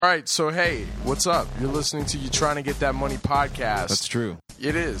All right, so hey, what's up? You're listening to You Trying to Get That Money podcast. That's true.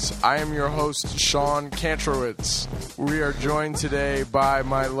 It is. I am your host, Sean Kantrowitz. We are joined today by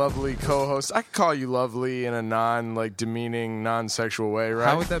my lovely co-host. I could call you lovely in a demeaning, non-sexual way, right?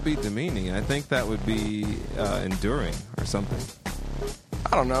 How would that be demeaning? I think that would be enduring or something.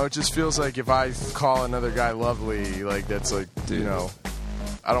 I don't know. It just feels like if I call another guy lovely, like that's like, Dude. you know,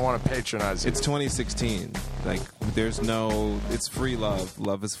 I don't want to patronize it. It's 2016. Like, it's free love.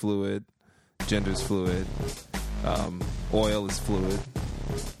 Love is fluid. Gender's fluid. Oil is fluid.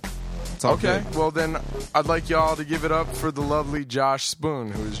 It's all Okay, good. well then, I'd like y'all to give it up for the lovely Josh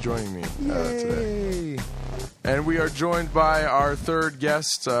Spoon, who is joining me today. Yay. And we are joined by our third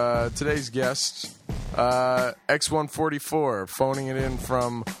guest, today's guest, X144, phoning it in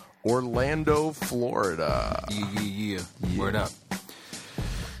from Orlando, Florida. Yeah. Word up.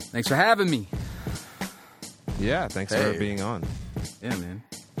 Thanks for having me. Yeah, thanks Hey. for being on. Yeah, man.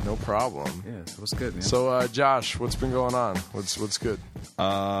 No problem. Yeah, what's good, man? So, Josh, what's been going on? What's good?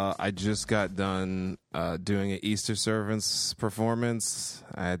 I just got done doing an Easter service performance.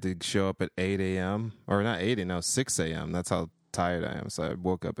 I had to show up at 8 a.m. Or not 8 a.m., no, 6 a.m. That's how tired I am. So I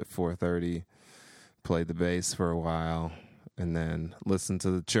woke up at 4:30, played the bass for a while, and then listened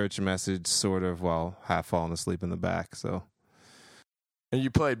to the church message sort of while half falling asleep in the back. So And you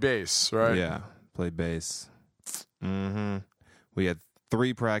play bass, right? yeah, played bass. We had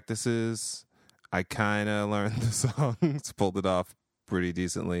 3 practices. I kind of learned the songs, pulled it off pretty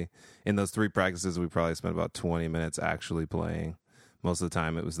decently. In those 3 practices, we probably spent about 20 minutes actually playing. Most of the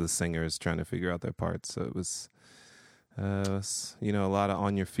time, it was the singers trying to figure out their parts. So it was, a lot of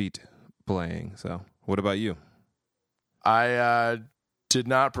on your feet playing. So what about you? I did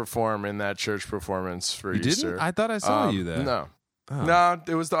not perform in that church performance for You Easter. didn't? I thought I saw you there. No. Oh. No,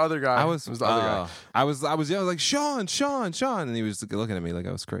 it was the other guy. It was the other guy. I was like, Sean, and he was looking at me like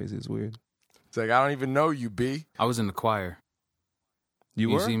I was crazy. It was weird. It's like, I don't even know you, B. I was in the choir. You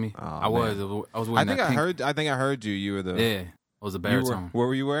You were? see me? Oh, I man. was I wearing think that I pink. heard you. You were the. Yeah, I was a You baritone. what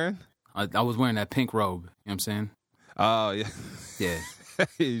were you wearing? I was wearing that pink robe. You know what I'm saying? Oh yeah. Yeah.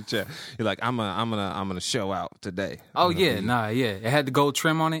 You're like I'm gonna show out today. Oh I'm gonna yeah, be It had the gold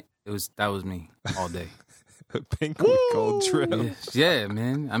trim on it. That was me all day. pink with gold trim. Yeah,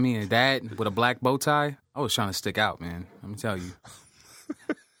 man. I mean, that with a black bow tie. I was trying to stick out, man. Let me tell you.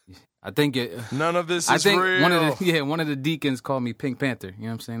 I think None of this is I think real. one of the deacons called me Pink Panther. You know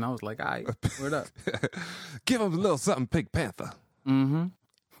what I'm saying? I was like, all right, word up. Give him a little something, Pink Panther. Mm-hmm.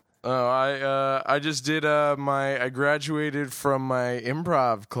 Oh, I just did I graduated from my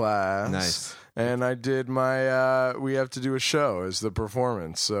improv class. Nice. And I did my we have to do a show as the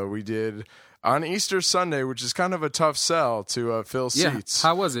performance. So we did on Easter Sunday, which is kind of a tough sell to fill Yeah. seats.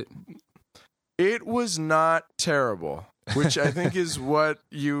 How was it? It was not terrible, which I think is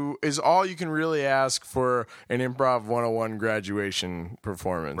all you can really ask for an Improv 101 graduation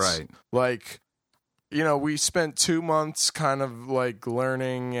performance. Right. Like, we spent 2 months kind of like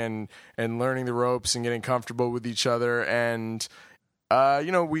learning and learning the ropes and getting comfortable with each other. And,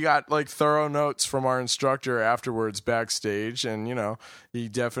 we got like thorough notes from our instructor afterwards backstage. And, he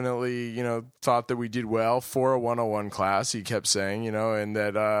definitely, thought that we did well for a 101 class. He kept saying, and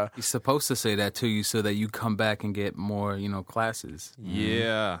that, He's supposed to say that to you so that you come back and get more, classes.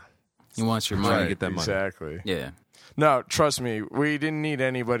 Yeah. He wants your money. Trying to get that money. Exactly. Yeah. No, trust me, we didn't need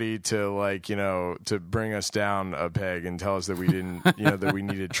anybody to to bring us down a peg and tell us that we didn't, that we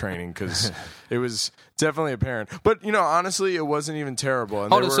needed training, because it was definitely apparent. But honestly, it wasn't even terrible.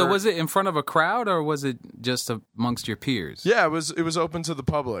 And Hold on, so was it in front of a crowd or was it just amongst your peers? Yeah, it was open to the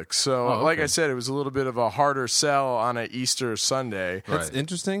public. So, like okay. I said, it was a little bit of a harder sell on an Easter Sunday. That's Right.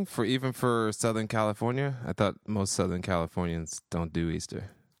 interesting for Southern California. I thought most Southern Californians don't do Easter.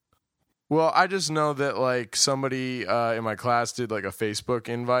 Well, I just know that like somebody in my class did like a Facebook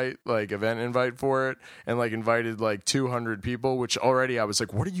event invite for it, and like invited like 200 people, which already I was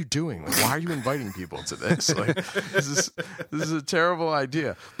like, what are you doing? Like, why are you inviting people to this? Like, this is a terrible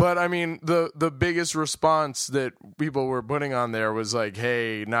idea. But I mean, the biggest response that people were putting on there was like,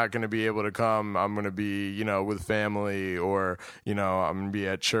 hey, not going to be able to come. I'm going to be, with family, or, I'm going to be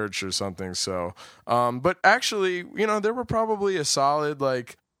at church or something. So, but actually, there were probably a solid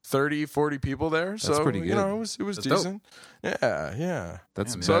like 30, 40 people there. That's So, pretty good. it was That's decent. Yeah.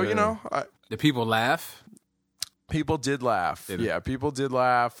 That's Yeah, So, better. The people laugh. people did laugh. Did it? Yeah, people did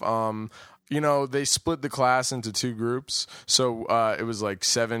laugh. They split the class into 2 groups. So it was like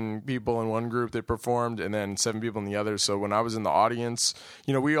 7 people in one group that performed, and then 7 people in the other. So when I was in the audience,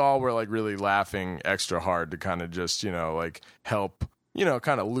 we all were like really laughing extra hard to kind of just, like help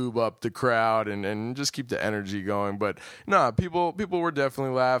kind of lube up the crowd and just keep the energy going. But no, people were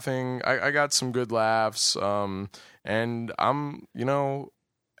definitely laughing. I got some good laughs. And I'm,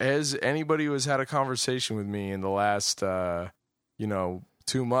 as anybody who has had a conversation with me in the last,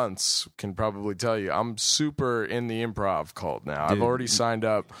 2 months can probably tell you, I'm super in the improv cult now. Dude. I've already signed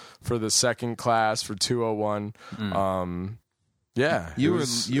up for the second class for 201. Yeah, You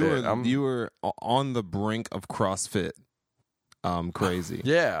were on the brink of CrossFit. Crazy.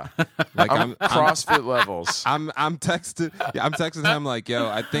 Yeah, Like I'm CrossFit levels. I'm texting him like, yo,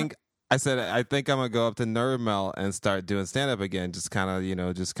 I think I'm gonna go up to Nerd Melt and start doing stand up again. Just kind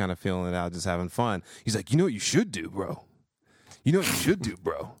of feeling it out, just having fun. He's like, you know what you should do, bro?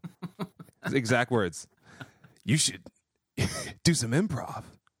 Exact words. You should do some improv.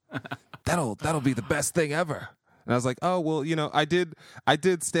 That'll be the best thing ever. And I was like, oh well, I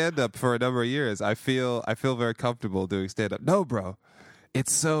did stand up for a number of years. I feel very comfortable doing stand up. No, bro,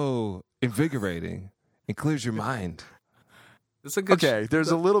 it's so invigorating. It clears your mind. It's a good Okay, there's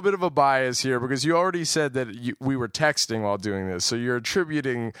a little bit of a bias here because you already said that we were texting while doing this, so you're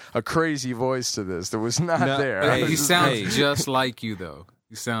attributing a crazy voice to this that was not No, there. hey, He sounds just like you, though.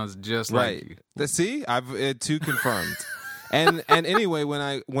 He sounds just like you. See, I've two confirmed. And anyway, when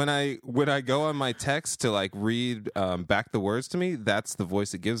I go on my text to like read back the words to me, that's the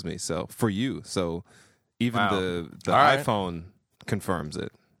voice it gives me. So for you, so even Wow. the All right. iPhone confirms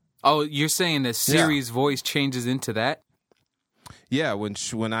it. Oh, you're saying that Siri's voice changes into that? Yeah,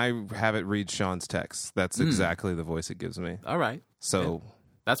 when I have it read Sean's text, that's exactly the voice it gives me. All right. So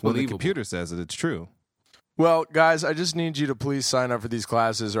That's when the believable. computer says it, it's true. Well, guys, I just need you to please sign up for these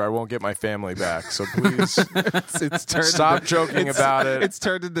classes or I won't get my family back. So please It's turned stop joking about it. It's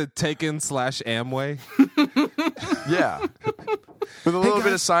turned into Taken/Amway. Yeah. With a little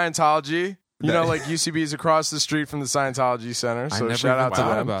bit of guys. Scientology. Like UCB's across the street from the Scientology Center. I So never shout even out to thought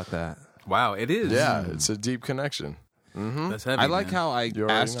them. about that. Wow, it is. Yeah, it's a deep connection. That's heavy. I like man. how I You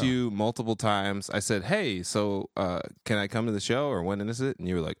already asked know. you multiple times. I said, "Hey, so can I come to the show or when is it?" And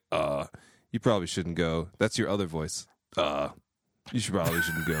you were like, you probably shouldn't go. That's your other voice. You probably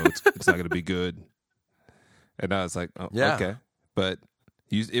shouldn't go. It's not going to be good." And I was like, "Oh, Yeah. okay." But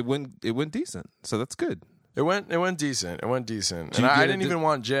it went decent, so that's good. It went decent. It went decent. Did And you I get didn't it- even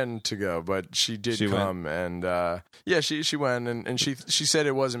want Jen to go, but she did She went? come and she went and she said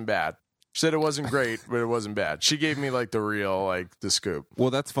it wasn't bad. She said it wasn't great, but it wasn't bad. She gave me like the real, like the scoop. Well,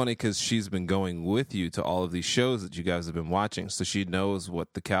 that's funny because she's been going with you to all of these shows that you guys have been watching, so she knows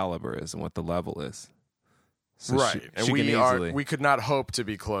what the caliber is and what the level is. So Right. And she can easily, we could not hope to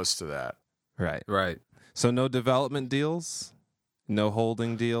be close to that. right. Right. So no development deals, no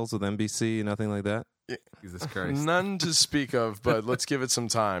holding deals with NBC, nothing like that. Jesus Christ. None to speak of, but let's give it some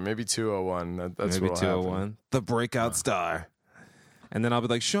time. Maybe 201. That's Maybe what'll 201, happen. the breakout star. And then I'll be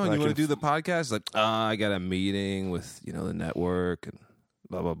like, Sean, I you want to can do the podcast? Like, I got a meeting with the network and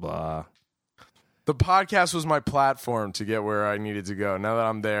blah blah blah. The podcast was my platform to get where I needed to go. Now that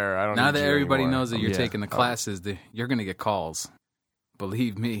I'm there, I don't Now need that you everybody anymore. knows that you're Yeah. taking the classes, you're going to get calls.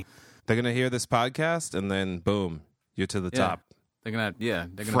 Believe me. They're gonna hear this podcast, and then boom, you're to the Yeah. top. They're gonna put you to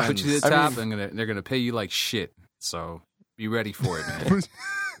Friends. the I top. mean- and they're gonna pay you like shit. So be ready for it, man.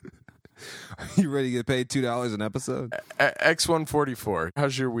 You ready to get paid $2 an episode? X144.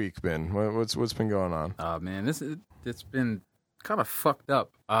 How's your week been? What's been going on? Man, it's been kind of fucked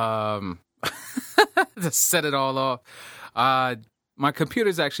up. To set it all off, my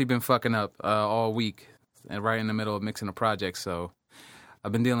computer's actually been fucking up all week, and right in the middle of mixing a project. So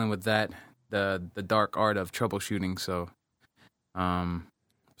I've been dealing with that, the dark art of troubleshooting. So,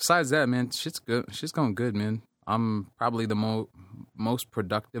 besides that, man, shit's good. Shit's going good, man. I'm probably the most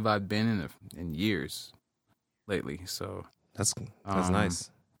productive I've been in years lately. So That's nice.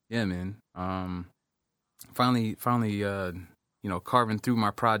 yeah, man. Finally, carving through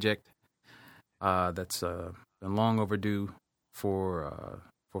my project. That's been long overdue for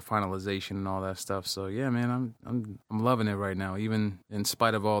finalization and all that stuff. So yeah, man, I'm loving it right now, even in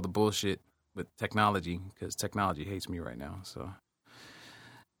spite of all the bullshit with technology, because technology hates me right now. So.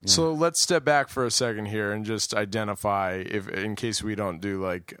 Yeah. So let's step back for a second here and just identify, in case we don't do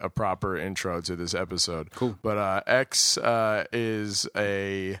like a proper intro to this episode. Cool. But X is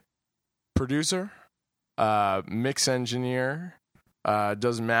a producer, mix engineer,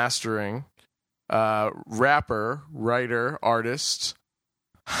 does mastering, rapper, writer, artist.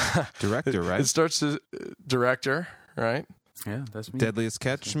 Director, right? It starts to director, right? Yeah, that's me. Deadliest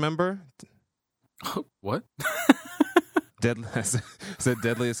Catch member? What? Is that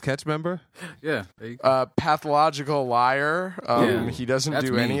Deadliest Catch member? Yeah. There you go. Pathological liar. Yeah, He doesn't that's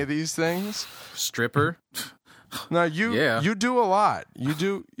do me. any of these things. Stripper. No, you do a lot. You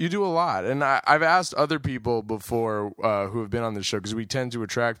do a lot, and I've asked other people before who have been on the show, because we tend to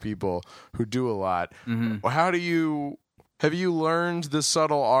attract people who do a lot. Mm-hmm. Have you learned the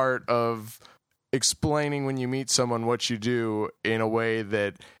subtle art of explaining when you meet someone what you do in a way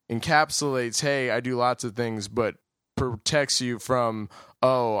that encapsulates, hey, I do lots of things, but protects you from,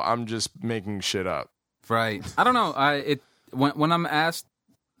 oh, I'm just making shit up? Right. I don't know. When I'm asked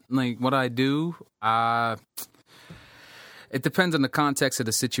like what I do, it depends on the context of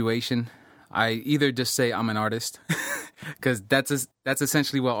the situation. I either just say I'm an artist, because that's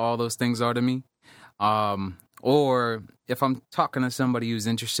essentially what all those things are to me. Or if I'm talking to somebody who's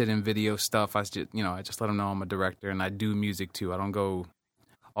interested in video stuff, I just let them know I'm a director and I do music too. I don't go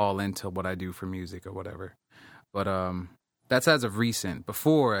all into what I do for music or whatever. But that's as of recent.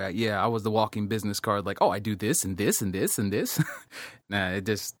 Before, I was the walking business card. Like, oh, I do this and this and this and this. Nah, it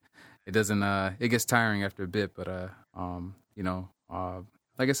doesn't. It gets tiring after a bit. But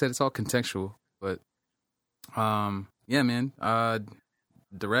like I said, it's all contextual. But yeah, man.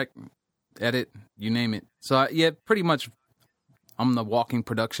 Direct, edit, you name it. So pretty much, I'm the walking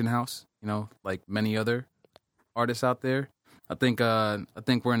production house. Like many other artists out there. I think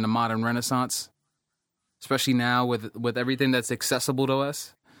we're in the modern renaissance, especially now with everything that's accessible to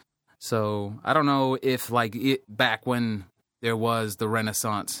us. So I don't know if like it back when there was the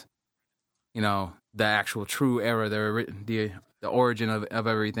Renaissance, the actual true era, the origin of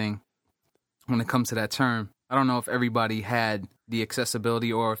everything. When it comes to that term, I don't know if everybody had the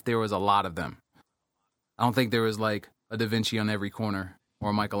accessibility or if there was a lot of them. I don't think there was like a Da Vinci on every corner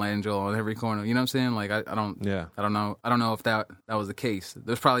or Michelangelo on every corner. You know what I'm saying? Like I don't know. I don't know if that was the case.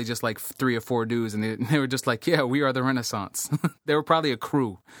 There's probably just like 3 or 4 dudes, and they were just like, yeah, we are the Renaissance. They were probably a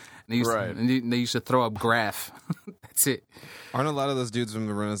crew. And they used to throw up graph. That's it. Aren't a lot of those dudes from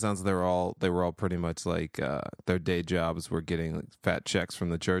the Renaissance? They were all pretty much like their day jobs were getting like fat checks from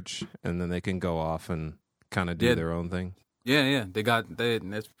the church, and then they can go off and kind of do their own thing. Yeah.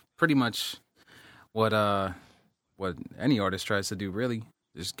 That's pretty much what any artist tries to do. Really,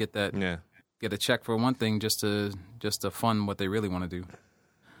 just get a check for one thing, just to fund what they really want to do.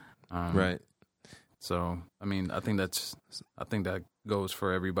 Right. So, I mean, I think that goes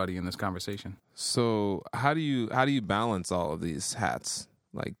for everybody in this conversation. So, how do you balance all of these hats,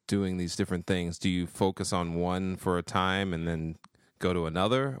 like doing these different things? Do you focus on one for a time and then go to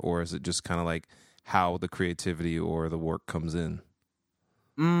another, or is it just kind of like how the creativity or the work comes in?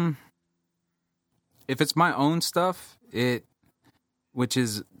 If it's my own stuff, which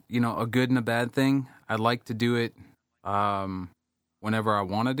is, a good and a bad thing, I like to do it whenever I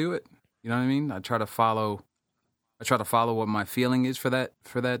want to do it. You know what I mean? I try to follow what my feeling is for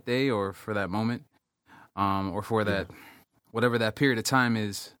that day or for that moment, or for that whatever that period of time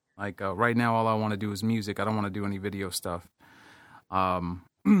is. Like right now, all I want to do is music. I don't want to do any video stuff.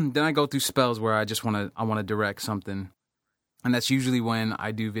 Then I go through spells where I want to direct something, and that's usually when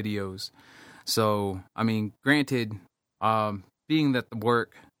I do videos. So I mean, granted, being that the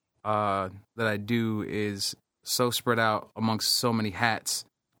work that I do is so spread out amongst so many hats.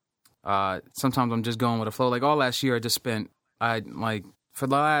 Sometimes I'm just going with the flow. Like all last year, I just spent, for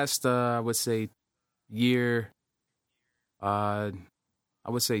the last, I would say year, I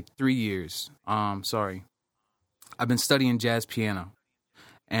would say 3 years. I've been studying jazz piano,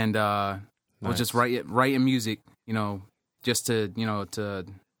 and I was just writing music, just to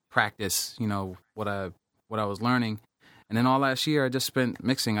practice, what I was learning. And then all last year, I just spent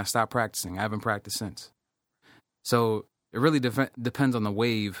mixing. I stopped practicing. I haven't practiced since. So it really depends on the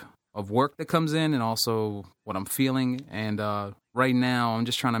wave of work that comes in and also what I'm feeling. And right now, I'm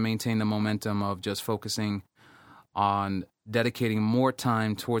just trying to maintain the momentum of just focusing on dedicating more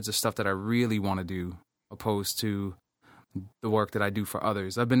time towards the stuff that I really want to do, opposed to the work that I do for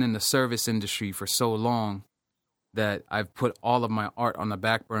others. I've been in the service industry for so long that I've put all of my art on the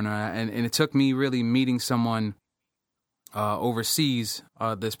back burner. And it took me really meeting someone overseas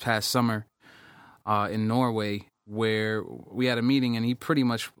this past summer in Norway, where we had a meeting, and he pretty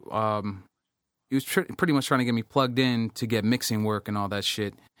much he was pretty much trying to get me plugged in to get mixing work and all that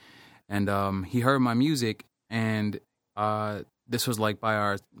shit. And he heard my music, and this was like by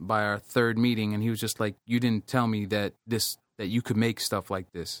our third meeting, and he was just like, "You didn't tell me that you could make stuff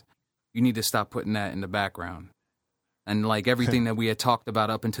like this. You need to stop putting that in the background." And like everything that we had talked about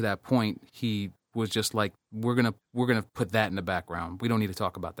up until that point, he was just like, "We're gonna put that in the background. We don't need to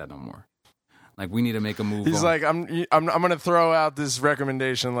talk about that no more." Like, we need to make a move. He's like, I'm going to throw out this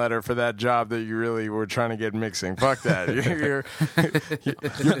recommendation letter for that job that you really were trying to get mixing. Fuck that.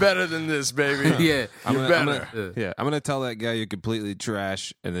 You're better than this, baby. Yeah. You're better. I'm gonna tell that guy you're completely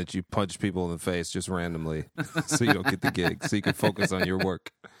trash and that you punch people in the face just randomly, so you don't get the gig, so you can focus on your work.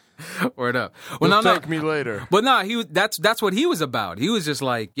 Word up. Well, take me later. But no, that's what he was about. He was just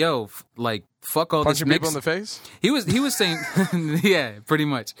like, yo, like, fuck all punching this people in the face. He was saying, yeah, pretty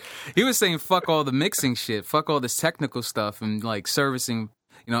much. He was saying, fuck all the mixing shit, fuck all this technical stuff, and like servicing,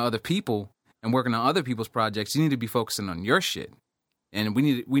 other people and working on other people's projects. You need to be focusing on your shit, and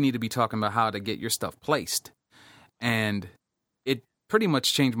we need to be talking about how to get your stuff placed. And it pretty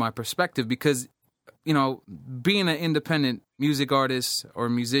much changed my perspective because, being an independent music artist or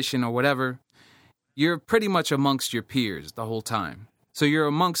musician or whatever, you're pretty much amongst your peers the whole time. So you're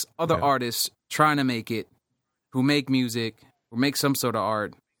amongst other artists trying to make it, who make music, or make some sort of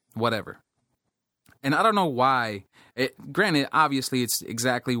art, whatever. And I don't know why. Granted, obviously, it's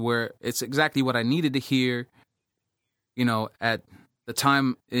exactly what I needed to hear, at the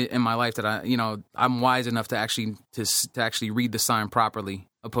time in my life that I'm wise enough to actually read the sign properly,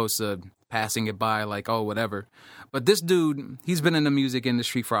 opposed to passing it by like, oh, whatever. But this dude, he's been in the music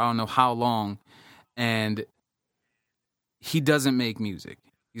industry for I don't know how long, and he doesn't make music.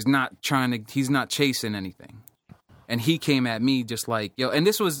 He's not chasing anything. And he came at me just like, yo, and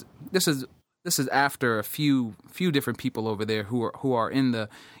this is after a few different people over there who are in the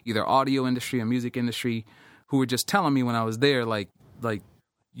either audio industry or music industry, who were just telling me when I was there, like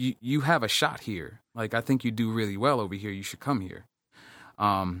you have a shot here. Like, I think you do really well over here. You should come here.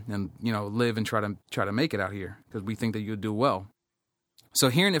 And live and try to make it out here because we think that you'll do well. So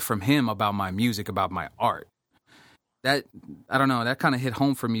hearing it from him about my music, about my art, that, I don't know, that kind of hit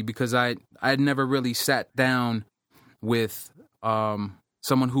home for me because I had never really sat down with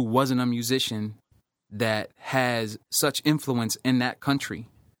someone who wasn't a musician that has such influence in that country.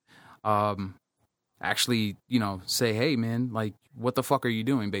 Actually, say, hey, man, like, what the fuck are you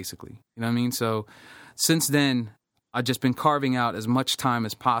doing, basically? You know what I mean? So since then, I've just been carving out as much time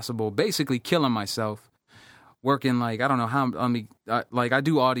as possible, basically killing myself, working like, I don't know how, I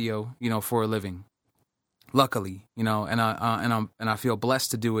do audio, for a living, luckily, and I feel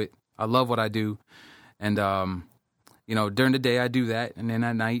blessed to do it. I love what I do. And, during the day I do that. And then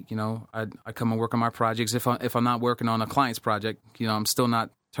at night, I come and work on my projects. If I'm not working on a client's project, I'm still not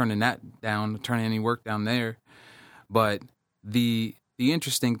turning that down, turning any work down there. But the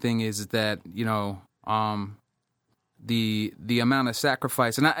interesting thing is that, the amount of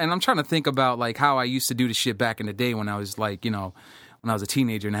sacrifice, and I'm trying to think about like how I used to do the shit back in the day when I was like, when I was a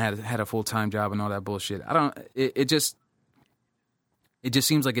teenager and I had a full-time job and all that bullshit. It just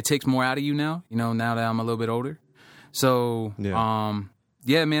seems like it takes more out of you now, now that I'm a little bit older. So,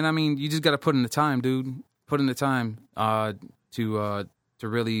 yeah, man, I mean, you just got to put in the time, dude. Put in the time to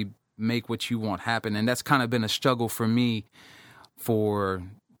really make what you want happen. And that's kind of been a struggle for me for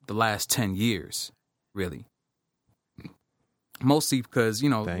the last 10 years, really. Mostly because,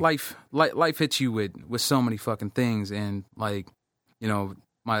 life hits you with so many fucking things. And like,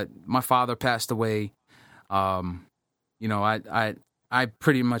 my father passed away. I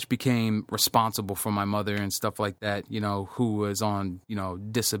pretty much became responsible for my mother and stuff like that, who was on,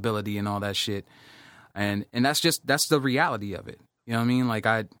 disability and all that shit. And that's the reality of it. You know what I mean? Like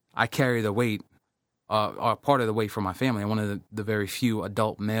I carry the weight, part of the weight for my family. I'm one of the very few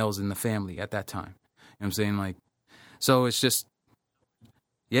adult males in the family at that time. You know what I'm saying? Like, so it's just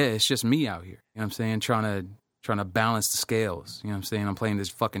me out here. You know what I'm saying? Trying to balance the scales. You know what I'm saying? I'm playing this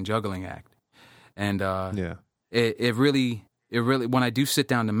fucking juggling act. And it really, when I do sit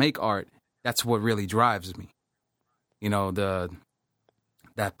down to make art, that's what really drives me.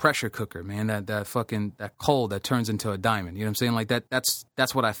 That pressure cooker, man, that coal that turns into a diamond. You know what I'm saying? Like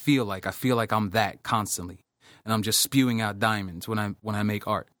that's what I feel like. I feel like I'm that constantly. And I'm just spewing out diamonds when I make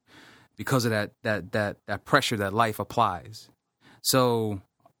art because of that pressure that life applies. So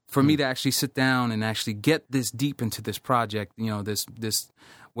for me to actually sit down and actually get this deep into this project, this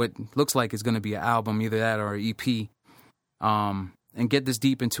what looks like is going to be an album, either that or an EP, and get this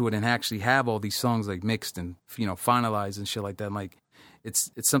deep into it and actually have all these songs like mixed and finalized and shit like that. Like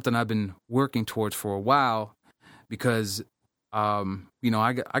it's something I've been working towards for a while because I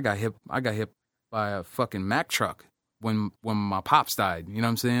got hit by a fucking Mack truck when my pops died. You know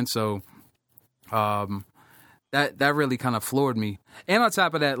what I'm saying? So that really kind of floored me. And on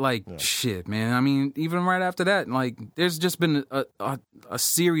top of that, like, shit, man. I mean, even right after that, like, there's just been a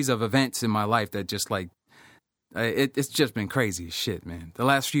series of events in my life that just, like, it's just been crazy as shit, man. The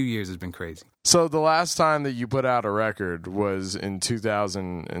last few years has been crazy. So the last time that you put out a record was in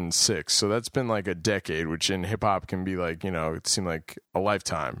 2006. So that's been like a decade, which in hip hop can be like, it seemed like a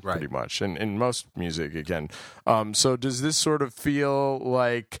lifetime pretty much. And in most music, again. So does this sort of feel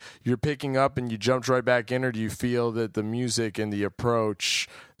like you're picking up and you jumped right back in, or do you feel that the music and the approach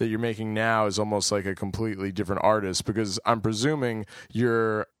that you're making now is almost like a completely different artist? Because I'm presuming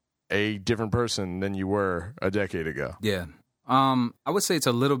you're a different person than you were a decade ago. Yeah. I would say it's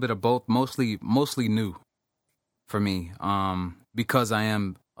a little bit of both, mostly new for me, because I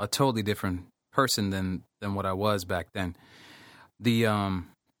am a totally different person than what I was back then. The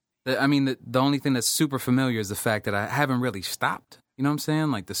only thing that's super familiar is the fact that I haven't really stopped. You know what I'm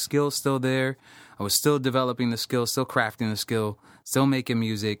saying? Like, the skill's still there. I was still developing the skill, still crafting the skill, still making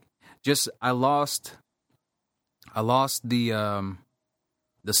music. Just I lost the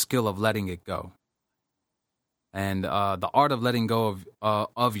skill of letting it go. And the art of letting go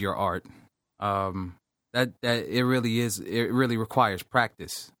of your art, that it really requires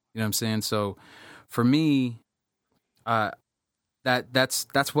practice. You know what I'm saying? So for me,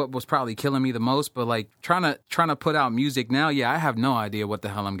 that's what was probably killing me the most. But like trying to put out music now, I have no idea what the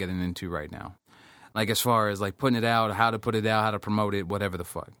hell I'm getting into right now. Like, as far as like putting it out, how to put it out, how to promote it, whatever the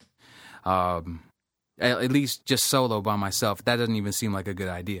fuck. At least just solo by myself, that doesn't even seem like a good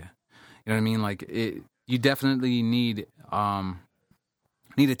idea. You know what I mean? Like, you definitely need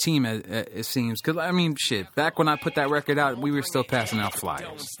a team, it seems. Because, I mean, shit, back when I put that record out, we were still passing out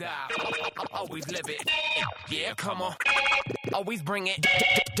flyers. Always live it. Yeah, come on. Always bring it.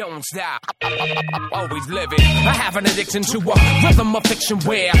 Don't stop. Always live it. I have an addiction to a rhythm of fiction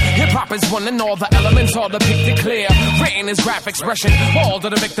where hip-hop is one and all the elements are depicted clear. Written is graphic expression, all to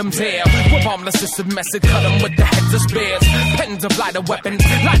the victims here. With bombless system message, cut them with the heads of spears. Pens of lighter weapons,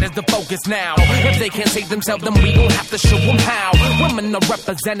 light is the focus now. If they can't save themselves, then we gon' have to show them how. Women are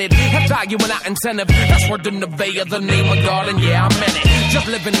represented, have value and not incentive. That's where the Nevaeh, the name of God, and yeah, I'm in it. Just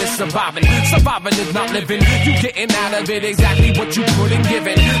living is surviving. Surviving is not living. You getting out of it exactly what you put in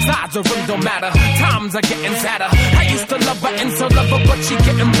giving. Sides of them don't matter. Times are getting sadder. I used to love her and so love her, but she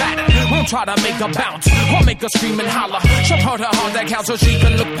getting better. Won't try to make her bounce or make her scream and holler. Show her the heart that counts so she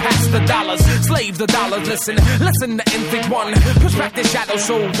can look past the dollars. Slave the dollars, listen to Instinct One. Push back the shadows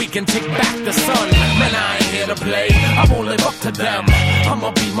so we can take back the sun. Man, I ain't here to play. I won't live up to them.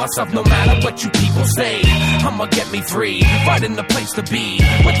 I'ma be myself no matter what you people say. I'ma get me free, right in the place to be.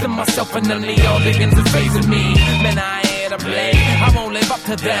 Within myself and none of y'all niggas is phasing me. Man, I ain't here to play. I won't live up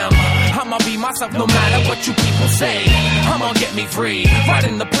to them. I'ma be myself no matter what you people say. I'ma get me free, right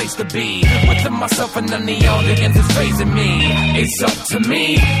in the place to be. Within myself and none of y'all niggas is phasing me. It's up to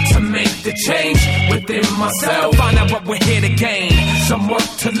me to make the change within myself. Find out what we're here to gain. Some work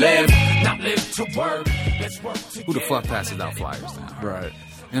to live, not live to work. Let's work together. Who the fuck passes out flyers now? Right.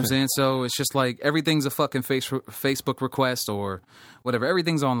 You know what I'm saying? So it's just like everything's a fucking Facebook request or whatever.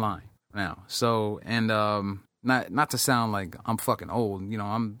 Everything's online now. So, and not to sound like I'm fucking old,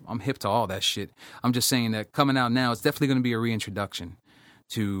 I'm hip to all that shit. I'm just saying that coming out now, it's definitely going to be a reintroduction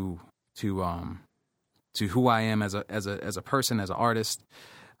to who I am as a person, as an artist,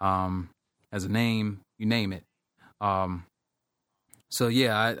 as a name, you name it. So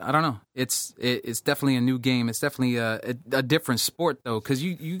yeah, I don't know. It's definitely a new game. It's definitely a different sport though, because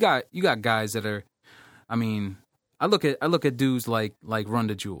you got guys that are, I mean, I look at dudes like Run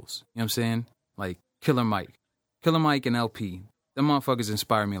the Jewels. You know what I'm saying? Like Killer Mike and LP. Them motherfuckers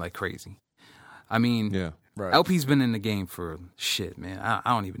inspire me like crazy. I mean, Yeah. Right. LP's been in the game for shit, man. I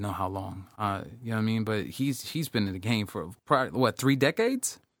don't even know how long. You know what I mean? But he's been in the game for probably, what, 3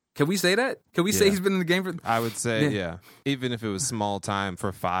 decades? Can we say that? Can we say he's been in the game for? I would say, yeah. Even if it was small time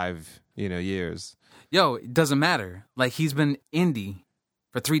for 5, years. Yo, it doesn't matter. Like, he's been indie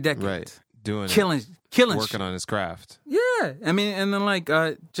for 3 decades. Right. Doing killing working shit. on his craft. Yeah. I mean, and then like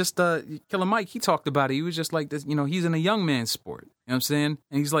Killer Mike, he talked about it. He was just like this, he's in a young man's sport. You know what I'm saying?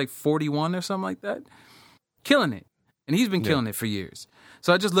 And he's like 41 or something like that. Killing it. And he's been killing it for years.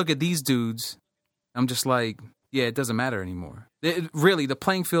 So I just look at these dudes. I'm just like, yeah, it doesn't matter anymore. Really, the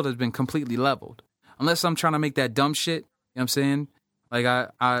playing field has been completely leveled. Unless I'm trying to make that dumb shit, you know what I'm saying? Like,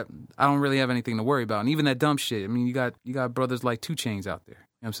 I don't really have anything to worry about. And even that dumb shit, I mean, you got brothers like 2 Chainz out there.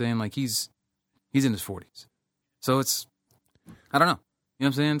 You know what I'm saying? Like, he's in his 40s. So it's, I don't know. You know what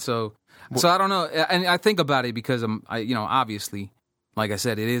I'm saying? So I don't know. And I think about it because obviously, like I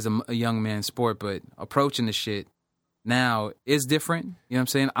said, it is a young man's sport, but approaching the shit now is different. You know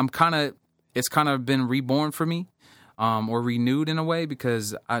what I'm saying? It's kind of been reborn for me, or renewed in a way,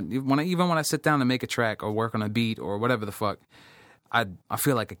 because when I sit down to make a track or work on a beat or whatever the fuck, I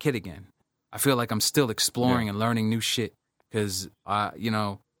feel like a kid again. I feel like I'm still exploring and learning new shit because I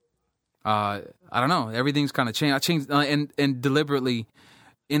don't know, everything's kind of changed. I changed and deliberately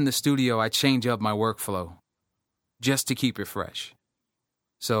in the studio I change up my workflow just to keep it fresh.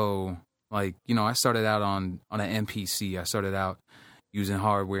 So like, I started out on an MPC. I started out using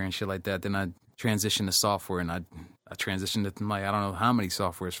hardware and shit like that. Then I transitioned to software, and I transitioned to like I don't know how many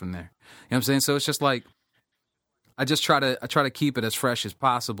softwares from there. You know what I'm saying? So it's just like I try to keep it as fresh as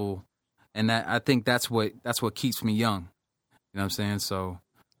possible, and I think that's what keeps me young. You know what I'm saying? So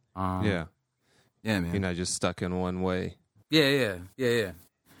yeah, man. You're not just stuck in one way. Yeah.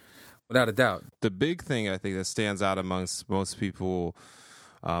 Without a doubt. The big thing I think that stands out amongst most people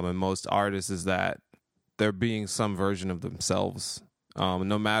and most artists is that they're being some version of themselves.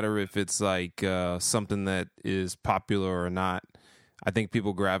 No matter if it's like something that is popular or not, I think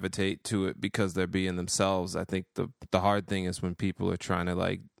people gravitate to it because they're being themselves. I think the hard thing is when people are trying to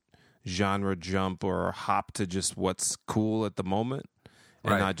like genre jump or hop to just what's cool at the moment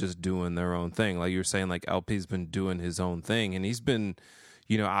and not just doing their own thing. Like you were saying, like LP's been doing his own thing, and he's been,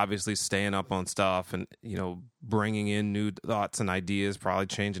 obviously staying up on stuff and, bringing in new thoughts and ideas, probably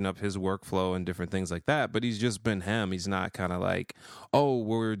changing up his workflow and different things like that. But he's just been him. He's not kind of like, oh,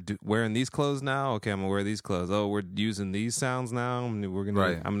 we're wearing these clothes now. Okay, I'm gonna wear these clothes. Oh, we're using these sounds now. I'm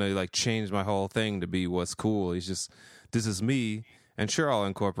gonna like change my whole thing to be what's cool. He's just, this is me. And sure, I'll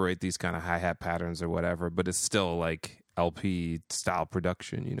incorporate these kind of hi-hat patterns or whatever, but it's still like LP style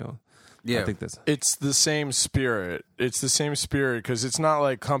production, Yeah, I think it's the same spirit. It's the same spirit because it's not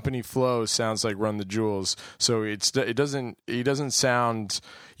like Company Flow sounds like Run the Jewels. So he doesn't sound,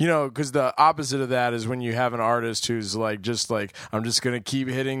 because the opposite of that is when you have an artist who's like just like, I'm just gonna keep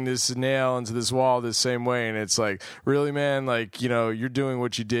hitting this nail into this wall the same way, and it's like, really, man, like you're doing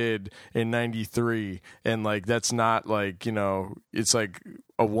what you did in '93, and like that's not like it's like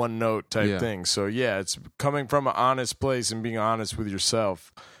a one note type thing. So yeah, it's coming from an honest place and being honest with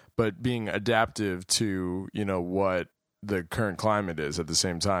yourself, but being adaptive to, what the current climate is at the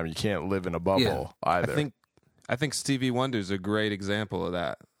same time. You can't live in a bubble either. I think Stevie Wonder's a great example of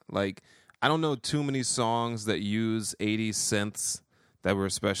that. Like, I don't know too many songs that use 80s synths that were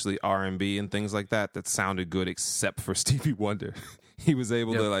especially R&B and things like that sounded good except for Stevie Wonder. He was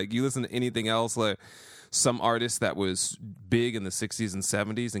able to, like, you listen to anything else, like some artist that was big in the 60s and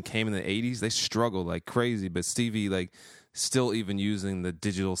 70s and came in the 80s, they struggled like crazy. But Stevie, like, still even using the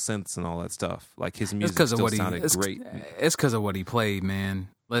digital synths and all that stuff. Like his music still sounded great. It's because of what he played, man.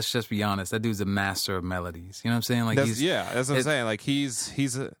 Let's just be honest. That dude's a master of melodies. You know what I'm saying? Like that's what I'm saying. Like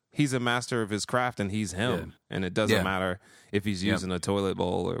he's a master of his craft, and he's him. Yeah. And it doesn't matter if he's using a toilet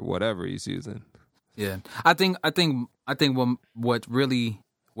bowl or whatever he's using. Yeah, I think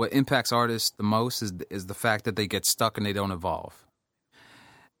what impacts artists the most is the fact that they get stuck and they don't evolve.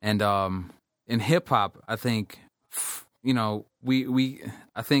 And in hip hop, I think. I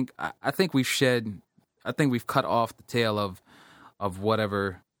think we've cut off the tail of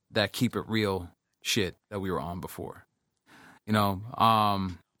whatever that keep it real shit that we were on before,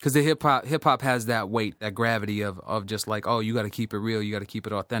 because the hip hop has that weight, that gravity of just like, oh, you got to keep it real, you got to keep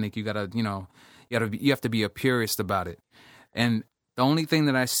it authentic, you have to be a purist about it. And the only thing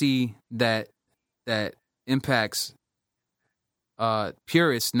that I see that impacts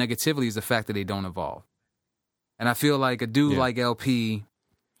purists negatively is the fact that they don't evolve. And I feel like a dude like LP,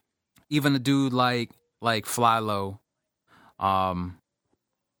 even a dude like Fly-Lo,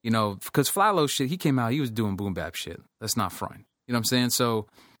 because Fly-Lo shit, he came out, he was doing boom bap shit. That's not front. You know what I'm saying? So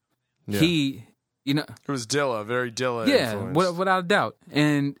he, it was Dilla, very Dilla. Yeah, influence. Without a doubt.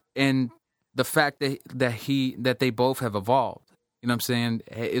 And the fact that they both have evolved, you know what I'm saying,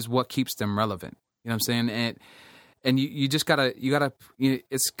 is what keeps them relevant. You know what I'm saying? And you just gotta,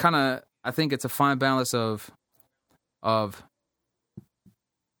 it's kind of, I think it's a fine balance of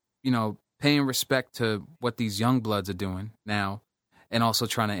paying respect to what these young bloods are doing now, and also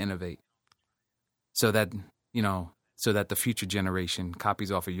trying to innovate, so that the future generation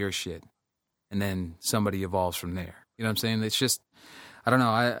copies off of your shit, and then somebody evolves from there. You know what I'm saying? It's just, I don't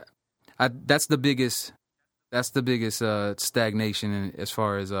know. I that's the biggest stagnation as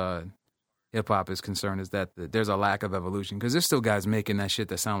far as hip hop is concerned, is that there's a lack of evolution, because there's still guys making that shit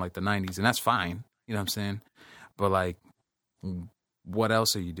that sound like the 90s, and that's fine. You know what I'm saying? But like, what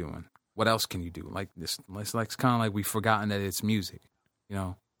else are you doing? What else can you do? Like this, it's kind of like we've forgotten that it's music,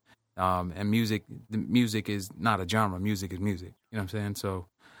 and the music is not a genre. Music is music. You know what I'm saying? So,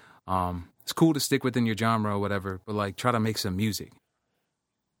 it's cool to stick within your genre or whatever, but like, try to make some music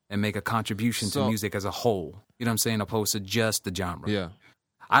and make a contribution to music as a whole. You know what I'm saying? Opposed to just the genre. Yeah.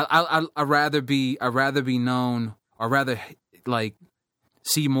 I'd rather be known, or rather like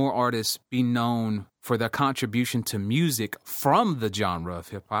see more artists be known for their contribution to music from the genre of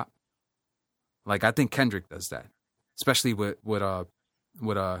hip hop. Like, I think Kendrick does that, especially with How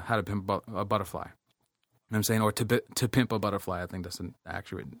to Pimp a Butterfly. You know what I'm saying? Or To Pimp a Butterfly. I think that's an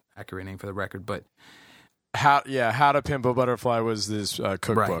accurate name for the record. But How to Pimp a Butterfly was this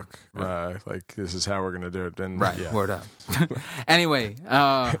cookbook. Right. Like, this is how we're gonna do it. And word up. Anyway,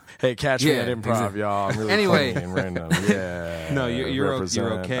 hey, catch me yeah, at improv, exactly. y'all. I'm really Anyway. funny and random. Yeah. No, you're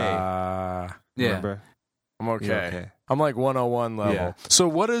Represent. okay. yeah. Remember? I'm okay. You're okay. I'm like 101 level. Yeah. So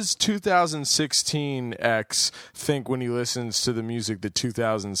what does 2016 X think when he listens to the music that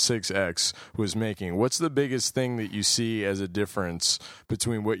 2006 X was making? What's the biggest thing that you see as a difference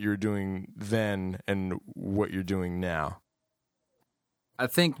between what you're doing then and what you're doing now? I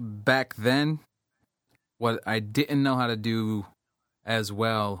think back then, what I didn't know how to do as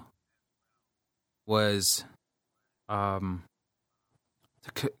well was to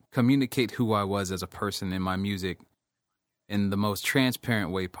communicate who I was as a person in my music in the most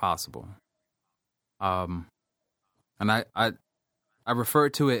transparent way possible. And I refer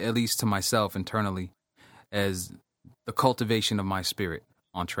to it, at least to myself internally, as the cultivation of my spirit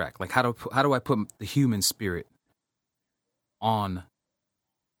on track. Like, how do I put the human spirit on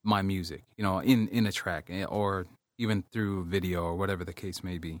my music, you know, in a track, or even through video or whatever the case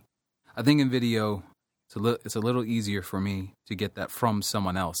may be. I think in video, it's a little easier for me to get that from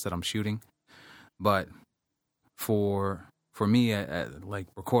someone else that I'm shooting. But for me, like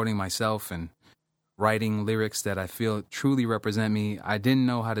recording myself and writing lyrics that I feel truly represent me, I didn't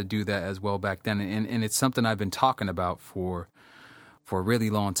know how to do that as well back then. And it's something I've been talking about for a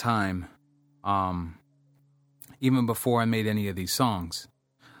really long time, even before I made any of these songs.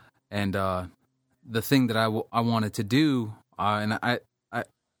 And the thing that I wanted to do, and I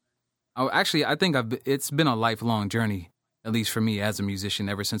think it's been a lifelong journey, at least for me as a musician,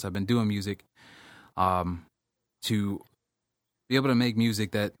 ever since I've been doing music, to be able to make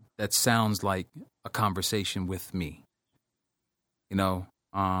music that sounds like a conversation with me, you know,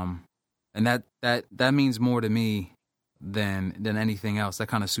 and that means more to me than anything else. That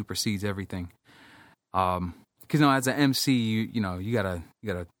kind of supersedes everything. Because, you know, as an MC, you gotta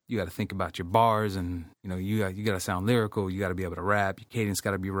think about your bars, and you gotta sound lyrical. You gotta be able to rap. Your cadence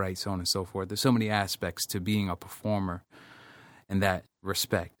gotta be right, so on and so forth. There's so many aspects to being a performer in that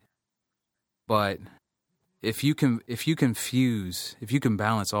respect. But if you can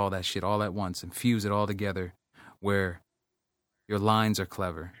balance all that shit all at once and fuse it all together, where your lines are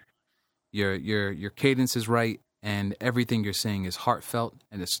clever, your cadence is right, and everything you're saying is heartfelt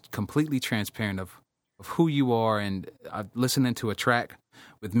and it's completely transparent of who you are, and listening to a track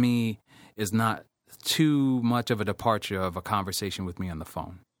with me is not too much of a departure of a conversation with me on the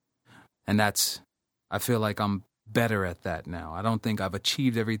phone. And I feel like I'm better at that now. I don't think I've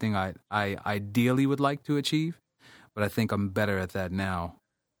achieved everything I ideally would like to achieve, but I think I'm better at that now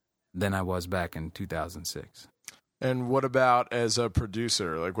than I was back in 2006. And what about as a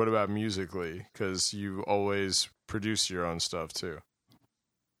producer? Like, what about musically? Because you always produce your own stuff too.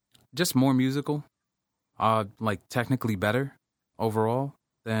 Just more musical. Like technically better overall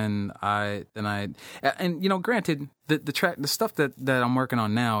than I and granted, the stuff that I'm working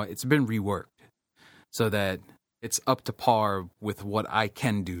on now, it's been reworked so that it's up to par with what I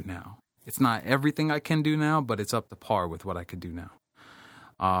can do now. It's not everything I can do now, but it's up to par with what I could do now.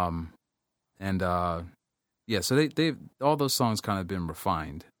 So they've all those songs kind of been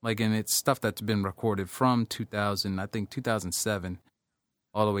refined. Like, and it's stuff that's been recorded from 2007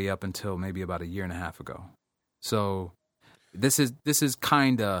 all the way up until maybe about a year and a half ago. So this is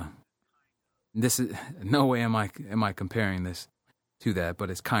no way am I comparing this to that, but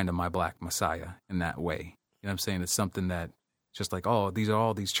it's kind of my Black Messiah in that way. You know what I'm saying? It's something that just like, oh, these are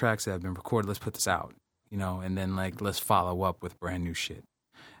all these tracks that have been recorded, let's put this out, and then like let's follow up with brand new shit.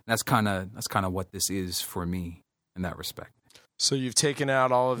 That's kind of what this is for me in that respect. So you've taken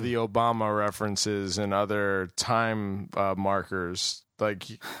out all of the Obama references and other time markers. Like,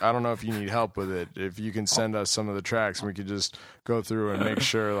 I don't know if you need help with it. If you can send us some of the tracks, and we could just go through and make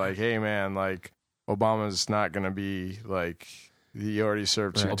sure, like, hey, man, like, Obama's not going to be, like, he already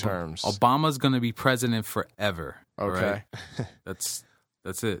served 2 terms. Obama's going to be president forever. Okay. Right? That's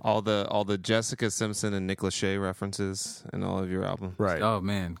it. All the Jessica Simpson and Nick Lachey references in all of your albums. Right. Oh,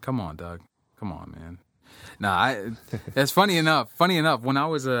 man. Come on, Doug. Come on, man. Nah, it's funny enough, when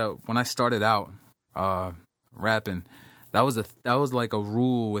I started out rapping, that was like a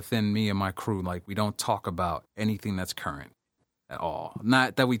rule within me and my crew. Like, we don't talk about anything that's current at all.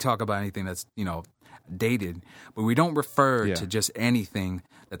 Not that we talk about anything that's, dated, but we don't refer to just anything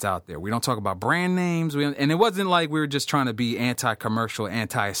that's out there. We don't talk about brand names. And it wasn't like we were just trying to be anti-commercial,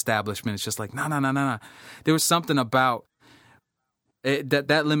 anti-establishment. It's just like, no. There was something about it,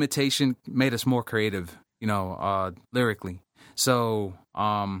 that limitation made us more creative, lyrically. So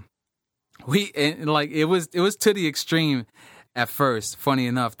it was to the extreme at first. Funny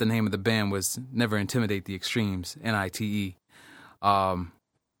enough, the name of the band was Never Intimidate the Extremes, NITE.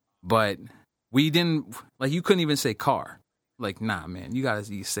 But we didn't, you couldn't even say car. Like, nah, man,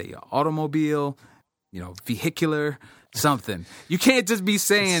 you say automobile, vehicular, something. You can't just be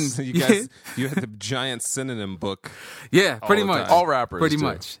saying. You had the giant synonym book. Yeah, pretty much. All rappers pretty do.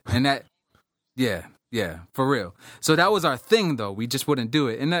 much. And that, yeah, for real. So that was our thing, though. We just wouldn't do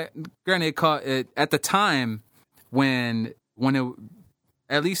it. And that, granted, at the time when it,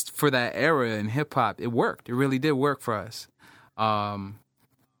 at least for that era in hip hop, it worked. It really did work for us. We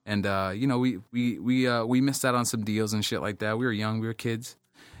missed out on some deals and shit like that. We were young, we were kids.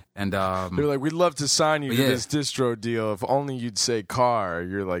 And they're like, we'd love to sign you to this distro deal if only you'd say car.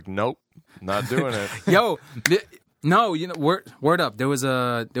 You're like, nope, not doing it. Yo, no, word up. There was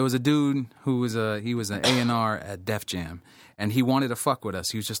a dude who was an A&R at Def Jam, and he wanted to fuck with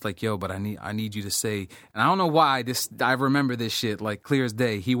us. He was just like, yo, but I need you to say, and I don't know why I remember this shit like clear as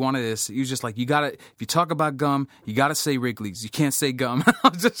day. He wanted this. He was just like, if you talk about gum, you gotta say Wrigley's. You can't say gum. I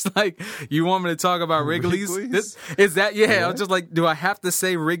was just like, you want me to talk about Wrigley's? Is that yeah? I was just like, do I have to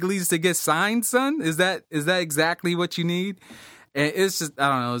say Wrigley's to get signed, son? Is that exactly what you need? And it's just, I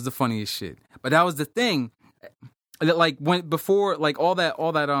don't know. It was the funniest shit. But that was the thing. Like before all that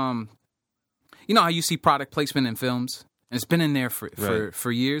how you see product placement in films, and it's been in there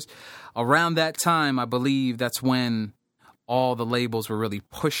for years. Around that time, I believe that's when all the labels were really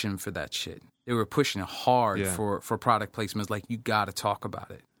pushing for that shit. They were pushing hard for product placements. Like, you got to talk about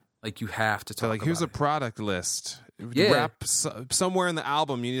it. Like, you have to talk about it. Here's a product list. Yeah. Rap somewhere in the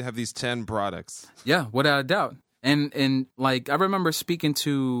album, you need to have these 10 products. Yeah, without a doubt. And like, I remember speaking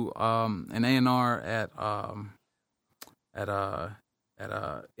to an A&R at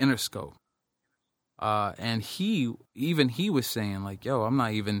Interscope. And he was saying like, yo, I'm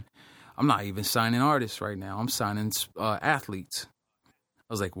not even signing artists right now. I'm signing athletes.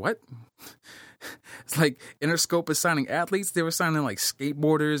 I was like, what? It's like Interscope is signing athletes. They were signing like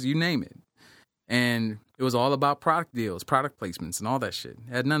skateboarders, you name it. And it was all about product deals, product placements, and all that shit.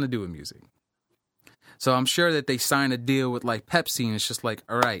 It had nothing to do with music. So I'm sure that they signed a deal with like Pepsi, and it's just like,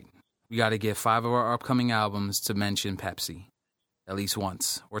 all right, we got to get 5 of our upcoming albums to mention Pepsi at least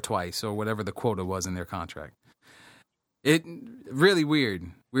once or twice or whatever the quota was in their contract. It really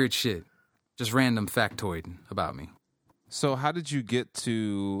weird shit. Just random factoid about me. So how did you get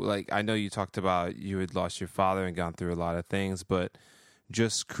to, like, I know you talked about you had lost your father and gone through a lot of things, but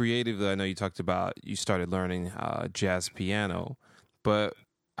just creatively, I know you talked about you started learning jazz piano, but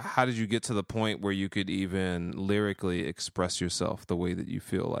how did you get to the point where you could even lyrically express yourself the way that you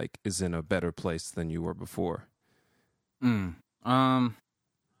feel like is in a better place than you were before?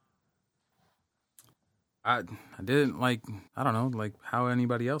 I didn't like, I don't know, like how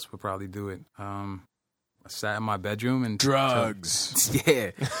anybody else would probably do it. I sat in my bedroom and drugs.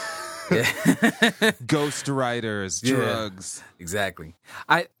 Yeah. Ghostwriters, drugs. Exactly.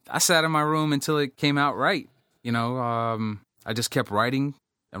 I sat in my room until it came out right. I just kept writing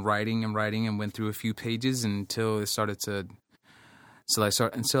and went through a few pages until I started to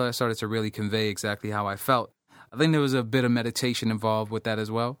really convey exactly how I felt. I think there was a bit of meditation involved with that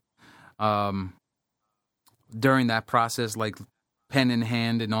as well. During that process, like pen in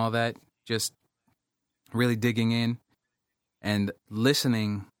hand and all that, just really digging in and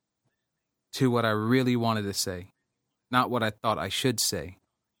listening to what I really wanted to say, not what I thought I should say,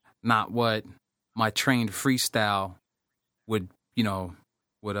 not what my trained freestyle would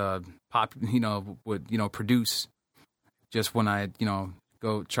produce just when I,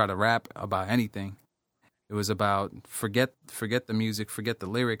 go try to rap about anything. It was about forget the music, forget the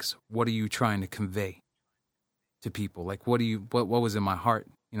lyrics. What are you trying to convey to people? Like, what was in my heart?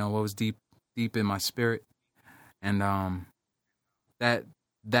 What was deep in my spirit? And that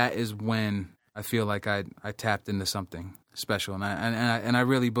is when I feel like I tapped into something special, and I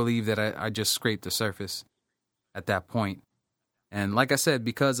really believe that I just scraped the surface at that point. And like I said,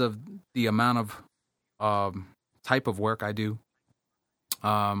 because of the amount of type of work I do,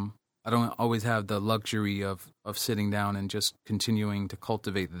 I don't always have the luxury of sitting down and just continuing to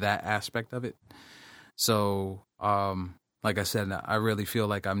cultivate that aspect of it. So, like I said, I really feel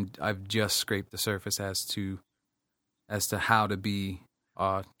like I've just scraped the surface as to how to be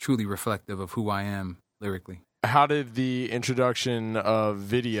truly reflective of who I am lyrically. how did the introduction of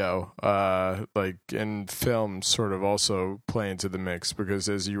video, and film, sort of also play into the mix? Because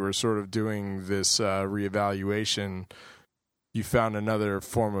as you were sort of doing this reevaluation, you found another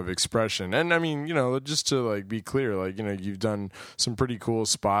form of expression. And I mean, just to like be clear, you've done some pretty cool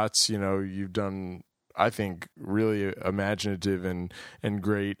spots. You've done, I think, really imaginative and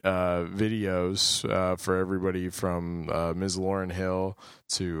great videos for everybody from Ms. Lauryn Hill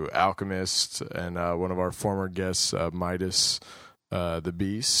to Alchemist and one of our former guests, Midas the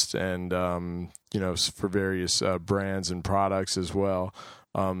Beast, and for various brands and products as well.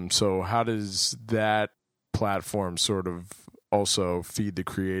 So how does that platform sort of also feed the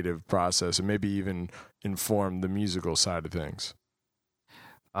creative process and maybe even inform the musical side of things?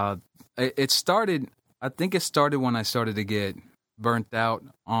 It started. I think it started when I started to get burnt out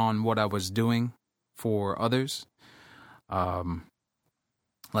on what I was doing for others,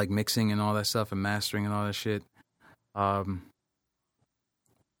 like mixing and all that stuff and mastering and all that shit. I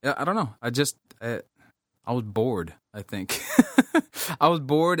don't know. I was bored, I think. I was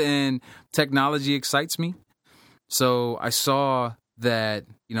bored, and technology excites me. So I saw that,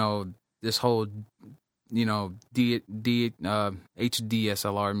 this whole, HDSLR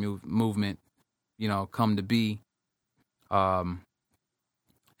movement, come to be. And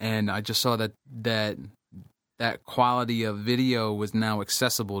I just saw that quality of video was now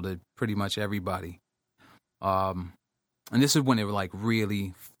accessible to pretty much everybody. And this is when it like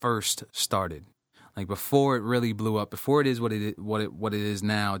really first started. Like before it really blew up, before it is what it is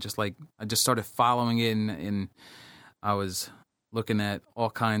now. Just like I just started following it, and I was looking at all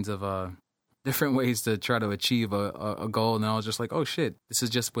kinds of different ways to try to achieve a goal, and I was just like, oh shit, this is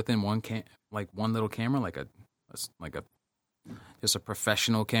just within one little camera, like just a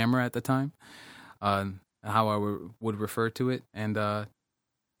professional camera at the time, how I would refer to it, and I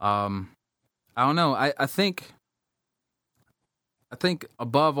don't know, I think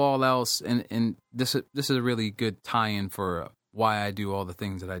above all else, and this is a really good tie-in for why I do all the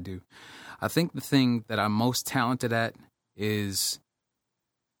things that I do. I think the thing that I'm most talented at is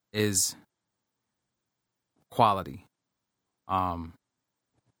quality, and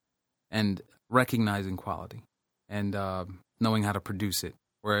recognizing quality, and knowing how to produce it,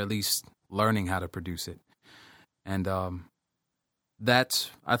 or at least learning how to produce it, and I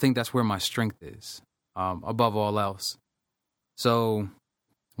think that's where my strength is, above all else. So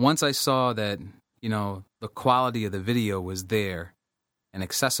once I saw that, the quality of the video was there and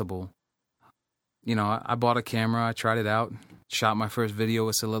accessible, I bought a camera, I tried it out, shot my first video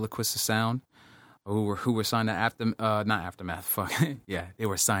with Soliloquist of Sound, who were signed to not Aftermath, fuck, yeah, they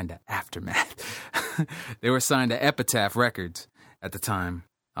were signed to Aftermath. They were signed to Epitaph Records at the time,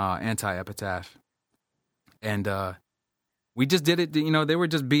 Anti-Epitaph. And we just did it, they were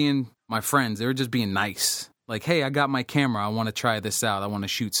just being my friends, they were just being nice. Like, hey, I got my camera, I want to try this out, I want to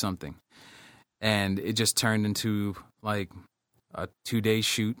shoot something. And it just turned into like a 2-day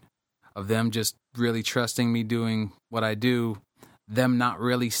shoot of them just really trusting me doing what I do, them not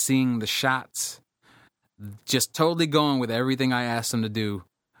really seeing the shots, just totally going with everything I asked them to do,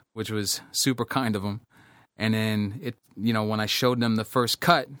 which was super kind of them. And then when I showed them the first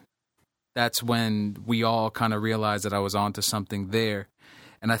cut, that's when we all kind of realized that I was onto something there.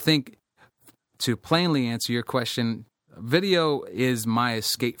 And I think, to plainly answer your question, video is my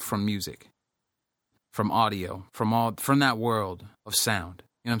escape from music, from audio, from that world of sound.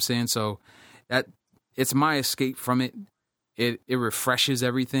 You know what I'm saying? So that it's my escape from it. It refreshes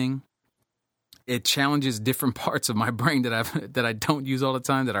everything. It challenges different parts of my brain that I don't use all the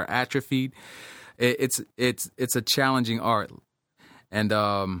time, that are atrophied. It's a challenging art, and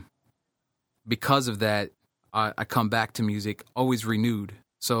because of that, I come back to music always renewed.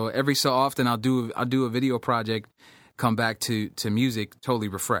 So every so often I'll do a video project, come back to music totally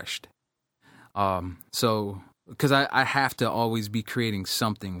refreshed. So because I have to always be creating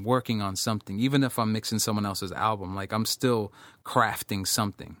something, working on something, even if I'm mixing someone else's album, like I'm still crafting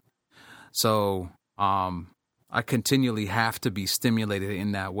something. So I continually have to be stimulated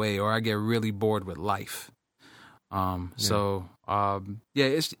in that way, or I get really bored with life. So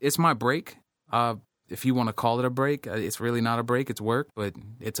it's my break. If you want to call it a break, it's really not a break, it's work, but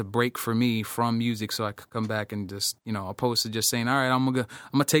it's a break for me from music, so I could come back and just, opposed to just saying, all right, I'm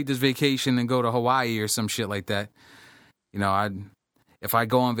gonna take this vacation and go to Hawaii or some shit like that. If I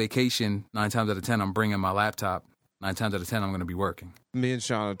go on vacation, 9 times out of 10, I'm bringing my laptop. 9 times out of 10, I'm going to be working. Me and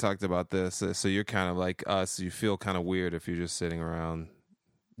Sean have talked about this. So you're kind of like us. You feel kind of weird if you're just sitting around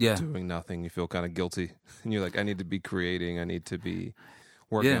doing nothing. You feel kind of guilty. And you're like, I need to be creating. I need to be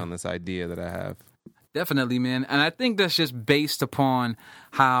working on this idea that I have. Definitely, man. And I think that's just based upon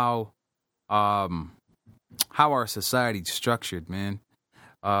how how our society's structured, man.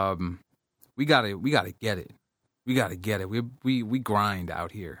 We gotta get it. We gotta get it. We grind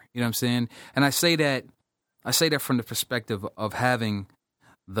out here. You know what I'm saying? And I say that from the perspective of having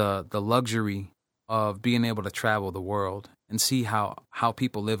the luxury of being able to travel the world and see how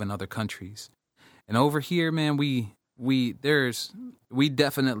people live in other countries. And over here, man, we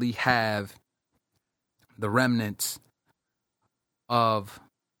definitely have the remnants of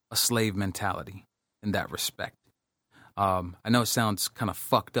a slave mentality in that respect. I know it sounds kind of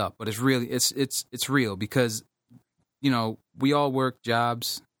fucked up, but it's really it's real because, you know, we all work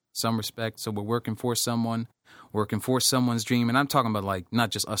jobs, some respect. So we're working for someone, working for someone's dream. And I'm talking about like not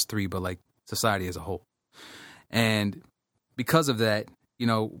just us three, but like society as a whole. And because of that, you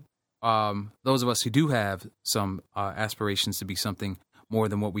know, those of us who do have some aspirations to be something more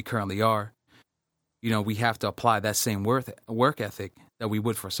than what we currently are, you know, we have to apply that same work ethic that we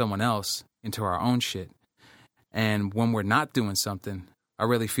would for someone else into our own shit. And when we're not doing something, I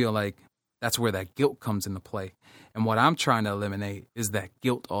really feel like that's where that guilt comes into play. And what I'm trying to eliminate is that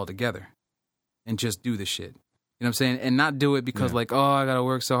guilt altogether and just do the shit. You know what I'm saying? And not do it because like, oh, I got to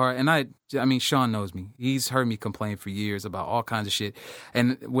work so hard. And I mean, Sean knows me. He's heard me complain for years about all kinds of shit.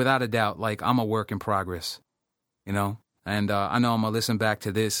 And without a doubt, like I'm a work in progress, you know? And I know I'm going to listen back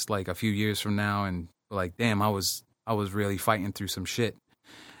to this like a few years from now and like, damn, I was really fighting through some shit.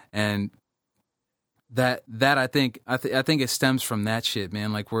 And that I think it stems from that shit,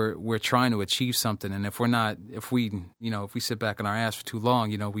 man. Like we're trying to achieve something, and if we sit back on our ass for too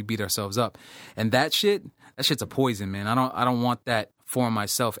long, you know, we beat ourselves up, and that shit's a poison, man. I don't want that for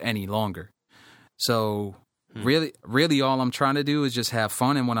myself any longer. So really, all I'm trying to do is just have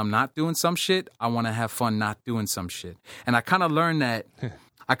fun, and when I'm not doing some shit, I want to have fun not doing some shit. And I kind of learned that.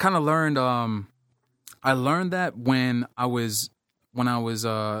 I learned that when I was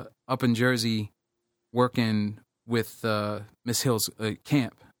up in Jersey, working with Miss Hill's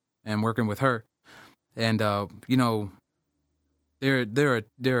camp and working with her, and you know, there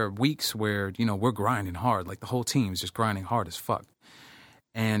are weeks where, you know, we're grinding hard, like the whole team's just grinding hard as fuck.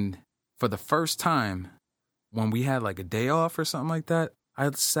 And for the first time, when we had like a day off or something like that,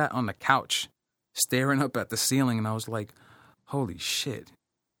 I sat on the couch staring up at the ceiling, and I was like, "Holy shit!"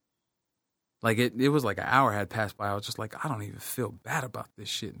 Like it was like an hour had passed by. I was just like, I don't even feel bad about this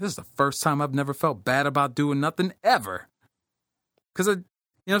shit. This is the first time I've never felt bad about doing nothing ever. Cause you know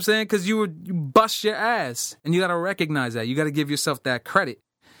what I'm saying? Cause you bust your ass, and you got to recognize that. You got to give yourself that credit.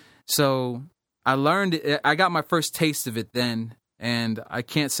 So I learned it. I got my first taste of it then, and I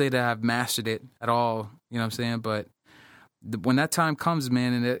can't say that I've mastered it at all. You know what I'm saying? But when that time comes,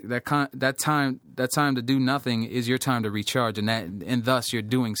 man, and that time to do nothing is your time to recharge, and thus you're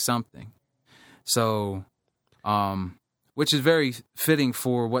doing something. So, which is very fitting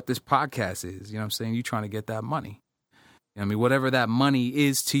for what this podcast is. You know what I'm saying? You trying to get that money. You know what I mean, whatever that money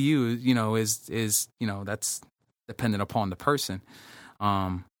is to you, you know, is you know, that's dependent upon the person.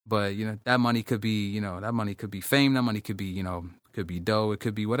 But you know, that money could be, you know, that money could be fame. That money could be, you know, could be dough. It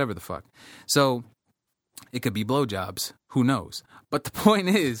could be whatever the fuck. So it could be blowjobs. Who knows? But the point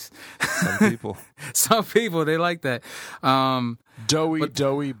is, some people they like that.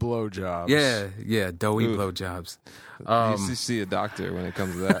 Doughy blowjobs. Yeah, doughy blowjobs. You used to see a doctor when it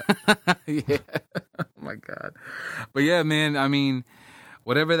comes to that. Yeah. Oh my God. But yeah, man, I mean,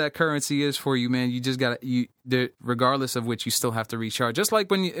 whatever that currency is for you, man, you just gotta regardless of which, you still have to recharge. Just like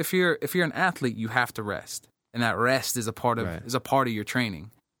if you're an athlete, you have to rest. And that rest is a part of your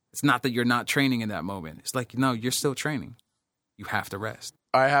training. It's not that you're not training in that moment. It's like, no, you're still training. You have to rest.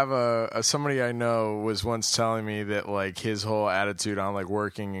 I have somebody I know was once telling me that like his whole attitude on like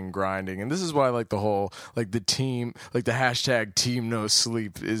working and grinding, and this is why like the whole like the team, like the hashtag team no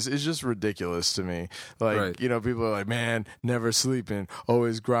sleep is just ridiculous to me. Like, right. You know, people are like, man, never sleeping,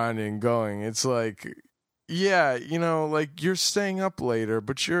 always grinding, going. It's like, yeah, you know, like you're staying up later,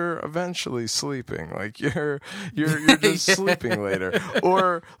 but you're eventually sleeping. Like you're just sleeping later.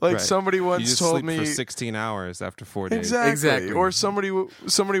 Or like somebody once told me for 16 hours after 4 days. Exactly. Or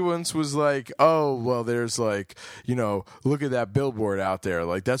somebody once was like, "Oh, well, there's like, you know, look at that billboard out there.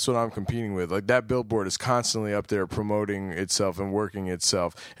 Like that's what I'm competing with. Like that billboard is constantly up there promoting itself and working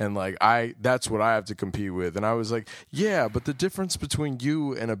itself, and like that's what I have to compete with." And I was like, "Yeah, but the difference between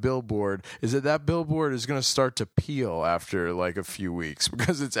you and a billboard is that billboard is going to start to peel after like a few weeks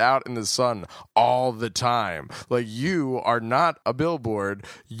because it's out in the sun all the time. Like you are not a billboard.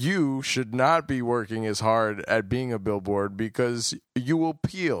 You should not be working as hard at being a billboard because you will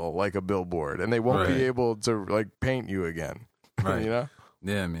peel like a billboard and they won't be able to like paint you again." Right. You know?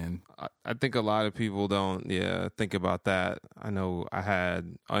 Yeah, man. I think a lot of people don't think about that. I know I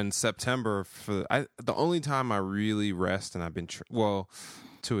had in September the only time I really rest, and I've been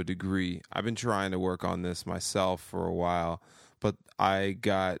to a degree I've been trying to work on this myself for a while, but I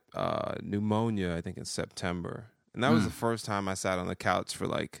got pneumonia I think in September, and that was the first time I sat on the couch for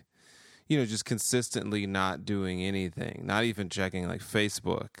like, just consistently not doing anything, not even checking like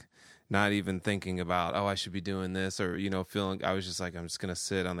Facebook, not even thinking about, I should be doing this, or, feeling, I was just like, I'm just going to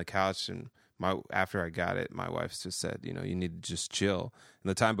sit on the couch. And after I got it, my wife just said, you need to just chill. And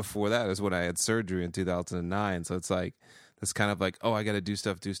the time before that was when I had surgery in 2009. So it's like, it's kind of like, I got to do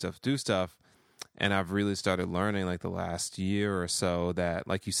stuff. And I've really started learning like the last year or so that,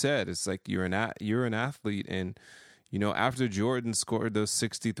 like you said, it's like you're an athlete. And, after Jordan scored those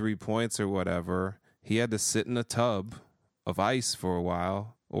 63 points or whatever, he had to sit in a tub of ice for a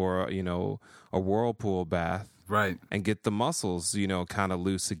while, or a whirlpool bath, right, and get the muscles kind of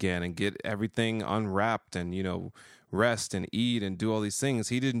loose again, and get everything unwrapped, and rest and eat and do all these things.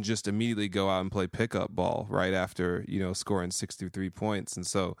 He didn't just immediately go out and play pickup ball right after scoring 63 points. And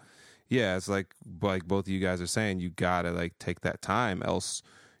so it's like both of you guys are saying, you gotta like take that time, else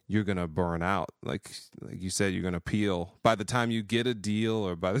you're gonna burn out. Like you said, you're gonna peel by the time you get a deal,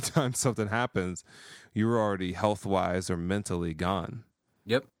 or by the time something happens, you're already health wise or mentally gone.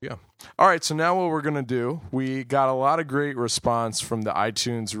 Yep. Yeah. All right. So now what we're going to do, we got a lot of great response from the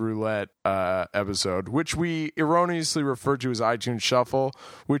iTunes Roulette episode, which we erroneously referred to as iTunes Shuffle,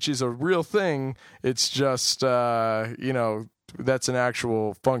 which is a real thing. It's just, that's an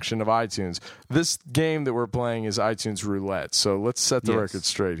actual function of iTunes. This game that we're playing is iTunes Roulette. So let's set the record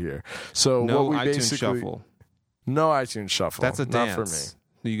straight here. So no what we iTunes Shuffle. No iTunes Shuffle. That's a dance. Not for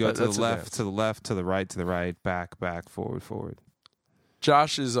me. You go to the left, to the left, to the right, back, forward.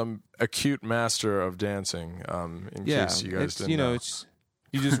 Josh is an acute master of dancing. In case you guys didn't know,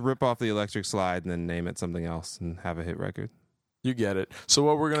 you just rip off the electric slide and then name it something else and have a hit record. You get it. So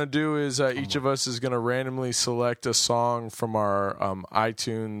what we're gonna do is each of us is gonna randomly select a song from our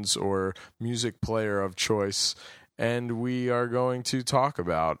iTunes or music player of choice, and we are going to talk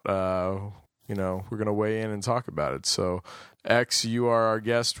about. We're gonna weigh in and talk about it. So, X, you are our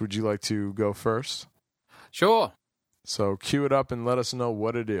guest. Would you like to go first? Sure. So cue it up and let us know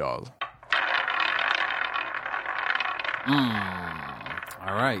what it is. All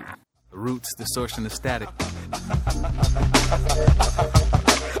right. The Roots, Distortion, the Static.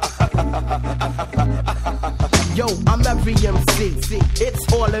 Yo, I'm every MC.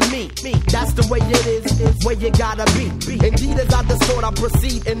 It's all in me. That's the way it is where you gotta be. Indeed, as I distort, I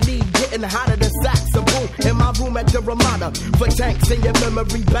proceed and lead, getting hotter than sacks of boom in my room at the Ramada. For tanks in your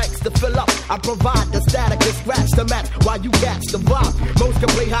memory banks to fill up, I provide the static and scratch the match while you catch the vibe. Most can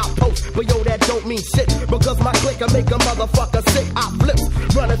play hot post, but yo, that don't mean shit, because my click can make a motherfucker sick. I flip,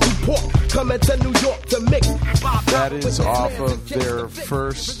 running through port, coming to New York to mix. That is off of their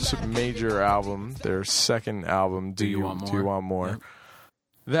first major album, their second album, Do You Want More? Yep.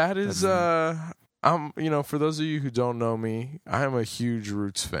 That is, for those of you who don't know me, I am a huge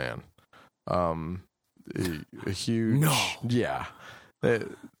Roots fan. A huge... No. Yeah.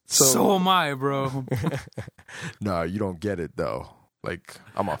 So am I, bro. No, you don't get it, though. Like,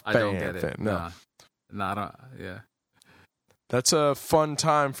 I'm a fan. I don't get it. Fan. No. Nah, I don't, yeah. That's a fun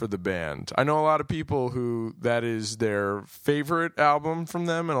time for the band. I know a lot of people who that is their favorite album from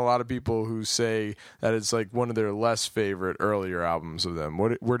them, and a lot of people who say that it's like one of their less favorite earlier albums of them.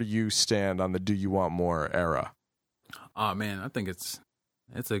 Where do you stand on the Do You Want More era? Oh man, I think it's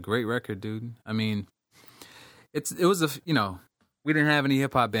a great record, dude. I mean, it was we didn't have any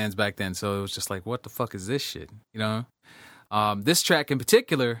hip hop bands back then, so it was just like, what the fuck is this shit? This track in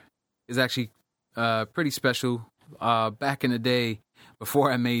particular is actually pretty special. Back in the day,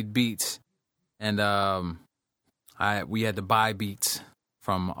 before I made beats, and we had to buy beats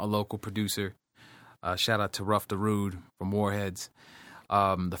from a local producer. Shout out to Ruff the Rude from Warheads.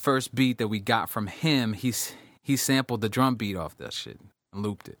 The first beat that we got from him, he sampled the drum beat off that shit and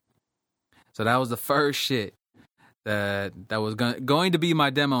looped it. So that was the first shit that was going to be my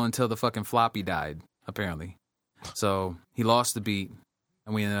demo until the fucking floppy died, apparently. So he lost the beat.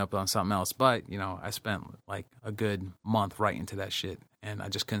 And we ended up on something else. But, I spent like a good month writing to that shit. And I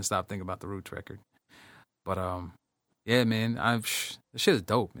just couldn't stop thinking about the Roots record. But, yeah, man, the shit is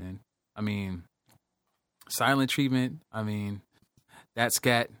dope, man. I mean, Silent Treatment. I mean, that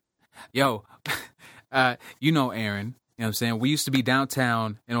scat. Yo, Aaron. You know what I'm saying? We used to be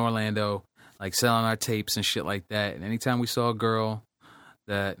downtown in Orlando, like selling our tapes and shit like that. And anytime we saw a girl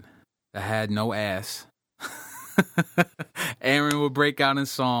that had no ass, Aaron would break out in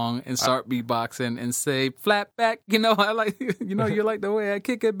song and start beatboxing and say, flat back, I like, you like the way I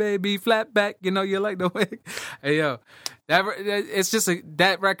kick it, baby, flat back, you like the way. Hey, yo,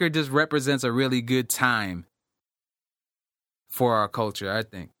 that record just represents a really good time for our culture, I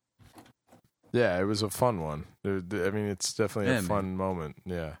think. Yeah, it was a fun one. It's definitely a fun moment.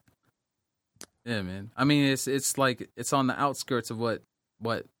 Yeah. Yeah, man. I mean, it's like it's on the outskirts of what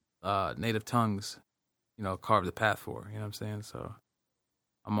Native Tongues, carved the path for. You know what I'm saying? So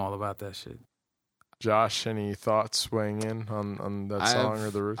I'm all about that shit. Josh, any thoughts weighing in on that song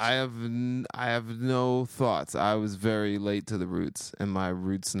or the Roots? I have no thoughts. I was very late to the Roots, and my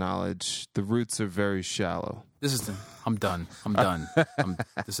Roots knowledge. The Roots are very shallow. I'm done.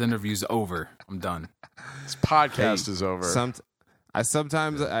 This interview's over. I'm done. This podcast is over.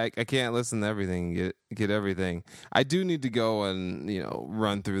 Sometimes I can't listen to everything, get everything. I do need to go and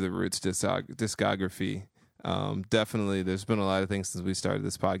run through the Roots discography. Definitely, there's been a lot of things since we started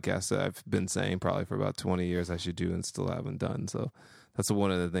this podcast that I've been saying probably for about 20 years I should do and still haven't done. So that's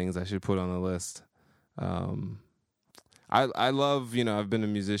one of the things I should put on the list. I love, I've been a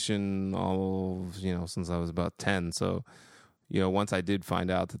musician since I was about 10. So, once I did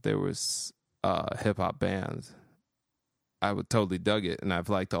find out that there was a hip hop band, I would totally dug it. And I've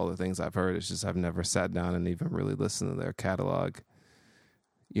liked all the things I've heard. It's just I've never sat down and even really listened to their catalog,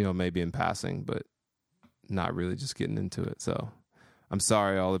 maybe in passing, but not really just getting into it. So I'm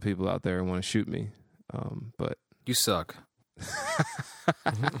sorry, all the people out there who want to shoot me. But you suck.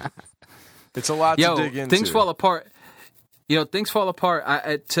 It's a lot to dig into. Things fall apart. Things fall apart.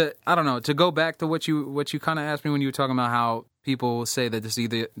 I don't know. To go back to what you kind of asked me when you were talking about how people say that this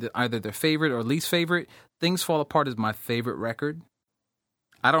is either their favorite or least favorite. Things Fall Apart is my favorite record.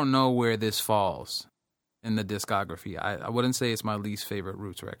 I don't know where this falls in the discography. I wouldn't say it's my least favorite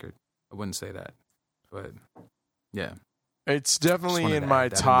Roots record. I wouldn't say that. But yeah. It's definitely in my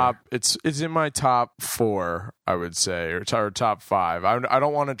top. It's in my top 4, I would say, or top 5. I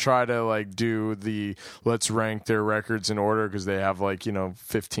don't want to try to do let's rank their records in order because they have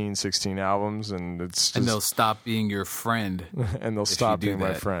 15, 16 albums, and it's just, and they'll stop being your friend, and they'll stop being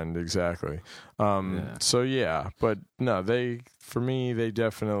my friend. Exactly. So yeah, but no, for me they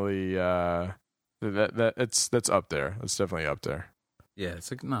definitely that's up there. It's definitely up there. Yeah,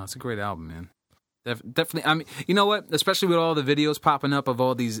 it's a great album, man. Definitely. I mean, you know what? Especially with all the videos popping up of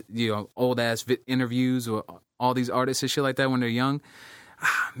all these, old ass interviews or all these artists and shit like that when they're young.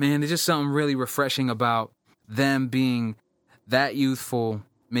 Man, there's just something really refreshing about them being that youthful,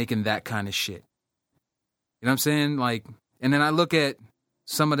 making that kind of shit. You know what I'm saying? And then I look at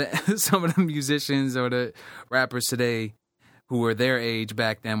some of the musicians or the rappers today who were their age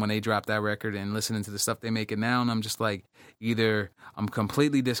back then when they dropped that record and listening to the stuff they making now, and I'm just like, either I'm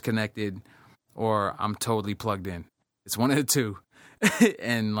completely disconnected or I'm totally plugged in. It's one of the two.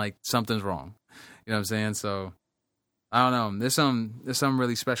 And something's wrong. You know what I'm saying? So I don't know. There's something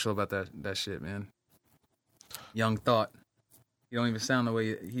really special about that shit, man. Young Thought. You don't even sound the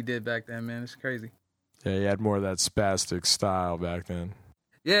way he did back then, man. It's crazy. Yeah, he had more of that spastic style back then.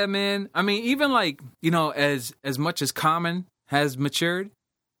 Yeah, man. I mean, even as much as Common has matured,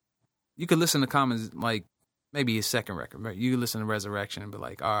 you could listen to Common's maybe his second record, right? You could listen to Resurrection and be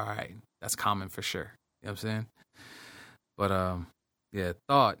like, all right, that's Common for sure. You know what I'm saying? But yeah,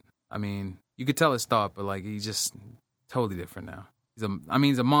 Thought. I mean, you could tell it's Thought, but he's just totally different now. He's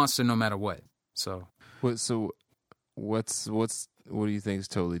a monster no matter what. So what do you think is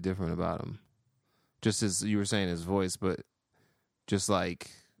totally different about him? Just as you were saying, his voice, but just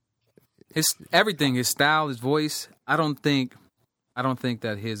his everything, his style, his voice. I don't think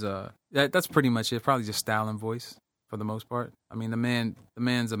that his that's pretty much it. Probably just style and voice for the most part. I mean, the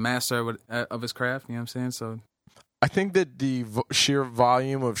man's a master of his craft. You know what I'm saying? So I think that the sheer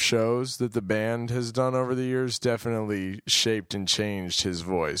volume of shows that the band has done over the years definitely shaped and changed his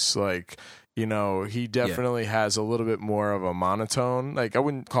voice. He definitely has a little bit more of a monotone. I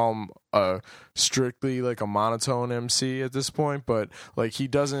wouldn't call him strictly a monotone MC at this point, but he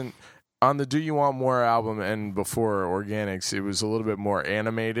doesn't. On the Do You Want More album and before Organics, it was a little bit more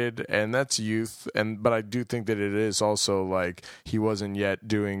animated, and that's youth. But I do think that it is also he wasn't yet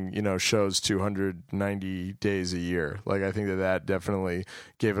doing shows 290 days a year. I think that definitely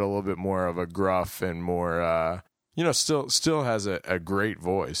gave it a little bit more of a gruff and more. Still has a great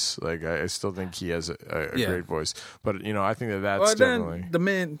voice. I still think he has a great voice. But I think that's definitely the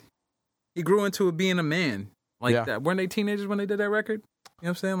man. He grew into it being a man that. Weren't they teenagers when they did that record? You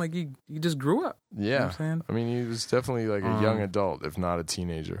know what I'm saying? He just grew up. Yeah. You know what I'm saying? I mean, he was definitely a young adult, if not a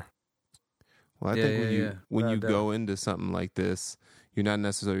teenager. Well, I think when you go into something like this, you're not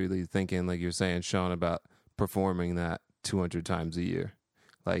necessarily thinking, like you're saying, Sean, about performing that 200 times a year.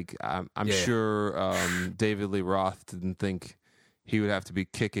 Like I'm Yeah. sure David Lee Roth didn't think he would have to be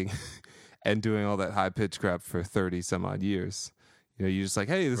kicking and doing all that high pitch crap for 30 some odd years. You know, you're just like,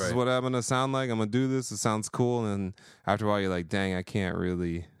 hey, this is Right. what I'm gonna sound like. I'm gonna do this. It sounds cool. And after a while, you're like, dang, I can't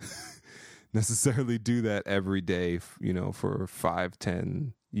really necessarily do that every day. You know, for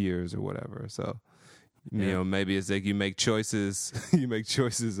 5-10 years or whatever. So, you Yeah. know, maybe it's like you make choices. You make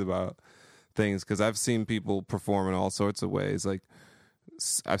choices about things, because I've seen people perform in all sorts of ways. Like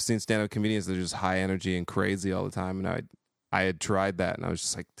I've seen stand-up comedians that are just high energy and crazy all the time, and I had tried that, and I was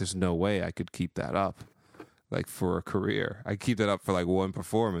just like, there's no way I could keep that up, like for a career. I keep that up for like one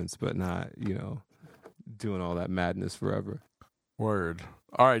performance, but not, you know, doing all that madness forever. Word.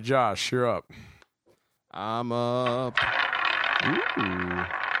 All right, Josh, you're up. I'm up. Ooh.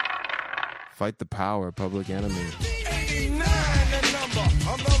 Fight the Power, Public Enemy. 89 the number,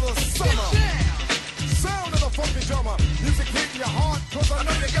 another summer. Sound of the funky drummer. Music hitting your heart, cause I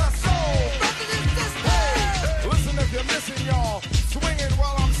know you got soul. Hey, listen if you're missing, y'all. Swinging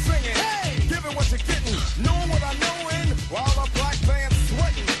while I'm singing. Hey, giving what you're getting. Knowing what I'm knowing. While the black band's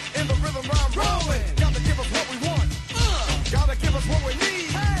sweating. In the rhythm I'm rolling. Gotta give us what we want. Gotta give us what we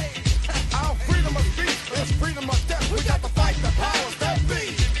need. Hey, our freedom of speech is freedom of death. We got to fight the powers that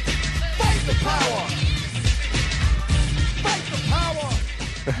be. Fight the power. Fight the power.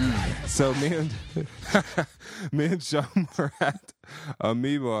 So me and Sean were at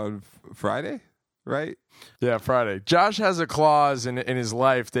Amoeba on Friday, right? Yeah, Friday. Josh has a clause in his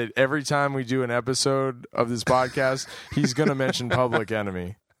life that every time we do an episode of this podcast, he's going to mention Public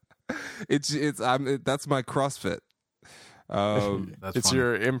Enemy. That's my CrossFit. That's It's funny.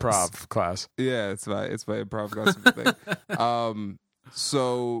 your improv class. Yeah, it's my improv CrossFit thing.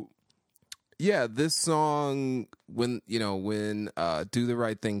 So yeah, this song, when Do the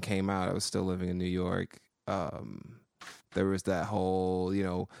Right Thing came out, I was still living in New York. There was that whole, you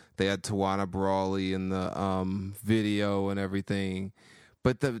know, they had Tawana Brawley in the video and everything.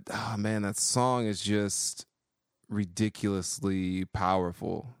 But that song is just ridiculously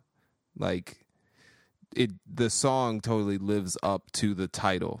powerful. Like the song totally lives up to the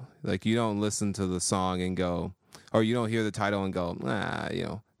title. Like you don't listen to the song and go, or you don't hear the title and go, you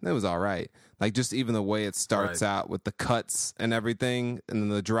know, that was all right. Like just even the way it starts Right. out with the cuts and everything, and then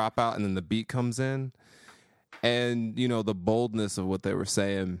the dropout, and then the beat comes in, and you know the boldness of what they were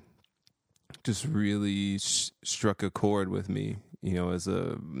saying just really struck a chord with me. You know, as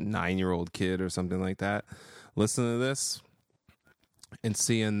a 9-year-old kid or something like that, listening to this and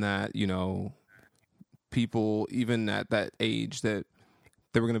seeing that, you know, people even at that age, that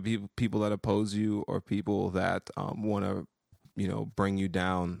there were going to be people that oppose you, or people that want to, you know, bring you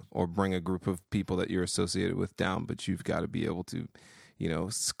down, or bring a group of people that you're associated with down. But you've got to be able to, you know,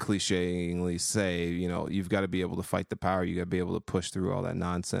 clichéingly say, you know, you've got to be able to fight the power. You got to be able to push through all that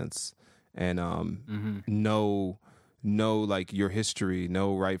nonsense, and know like your history,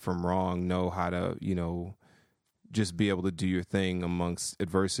 know right from wrong, know how to, you know, just be able to do your thing amongst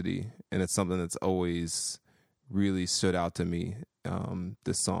adversity. And it's something that's always really stood out to me.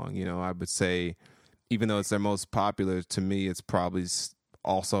 This song, you know, I would say, even though it's their most popular, to me, it's probably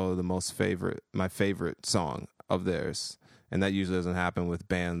also my favorite song of theirs. And that usually doesn't happen with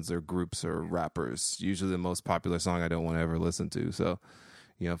bands or groups or rappers. Usually the most popular song I don't want to ever listen to. So,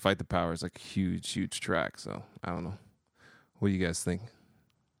 you know, Fight the Power is like a huge, huge track. So I don't know. What do you guys think?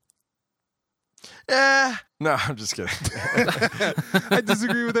 Yeah. No, I'm just kidding. I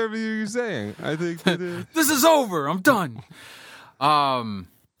disagree with everything you're saying. I think that This is over. I'm done. I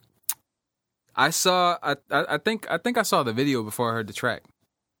think I saw the video before I heard the track.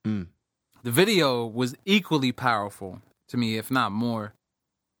 Mm. The video was equally powerful to me, if not more.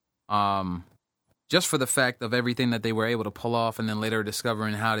 Just for the fact of everything that they were able to pull off, and then later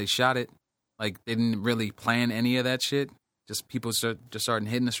discovering how they shot it. Like they didn't really plan any of that shit. Just people just starting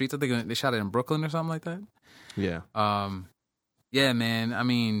hitting the streets. I think they shot it in Brooklyn or something like that. yeah. Yeah, man. I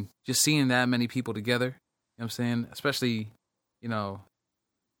mean, just seeing that many people together, you know what I'm saying? Especially, you know,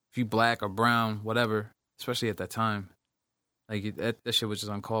 if you black or brown, whatever, especially at that time. Like, that shit was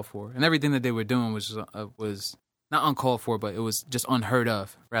just uncalled for. And everything that they were doing was not uncalled for, but it was just unheard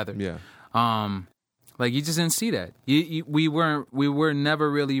of, rather. Yeah. Like, you just didn't see that. We were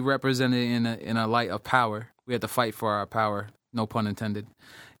never really represented in a light of power. We had to fight for our power, no pun intended.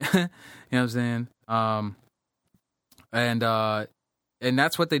 You know what I'm saying? And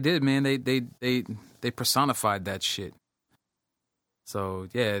that's what they did, man. They personified that shit. So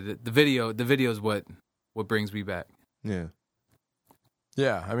yeah, the video is what brings me back. Yeah.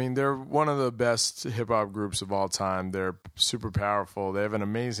 Yeah, I mean, they're one of the best hip-hop groups of all time. They're super powerful. They have an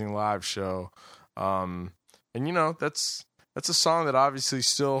amazing live show. And that's a song that obviously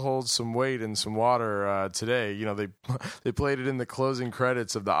still holds some weight and some water today. They played it in the closing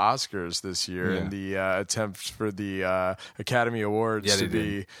credits of the Oscars this year in the attempt for the Academy Awards to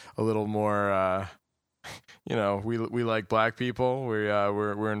be a little more. We like black people.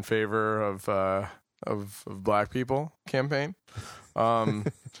 We're in favor of black people campaign.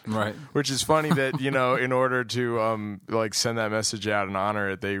 Right. Which is funny that, in order to send that message out and honor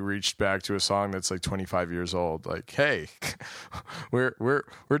it, they reached back to a song that's like 25 years old. Like, hey, we're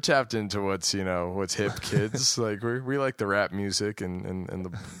tapped into what's hip, kids. Like we like the rap music and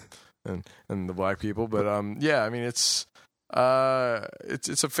the black people. But it's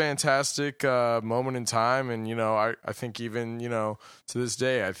a fantastic moment in time, and I think even to this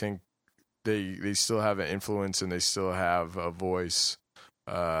day, I think they still have an influence and they still have a voice.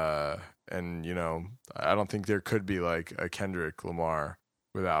 And I don't think there could be like a Kendrick Lamar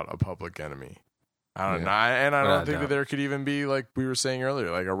without a Public Enemy. I don't know, and I don't think that there could even be, like we were saying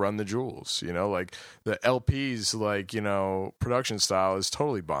earlier, like a Run the Jewels. Like the LP's production style is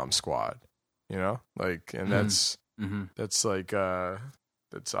totally Bomb Squad. That's like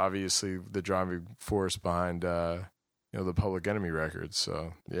that's obviously the driving force behind the Public Enemy records.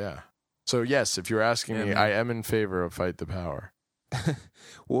 So yeah. So yes, if you're asking me, I am in favor of Fight the Power.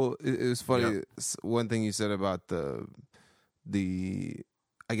 Well, it was funny. Yep. One thing you said about the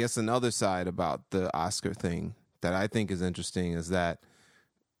I guess another side about the Oscar thing that I think is interesting is that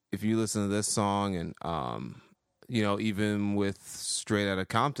if you listen to this song and even with Straight Outta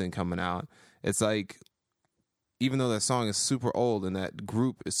Compton coming out, it's like even though that song is super old and that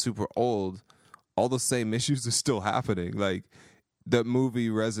group is super old, all the same issues are still happening. Like that movie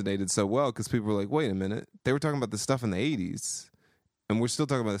resonated so well because people were like, wait a minute, they were talking about this stuff in the 80s and we're still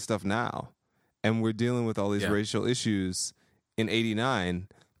talking about this stuff now. And we're dealing with all these racial issues in 89,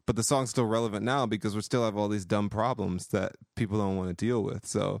 but the song's still relevant now because we still have all these dumb problems that people don't want to deal with.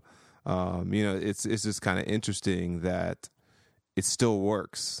 So, it's just kind of interesting that it still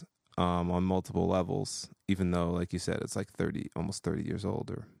works on multiple levels, even though, like you said, it's like almost 30 years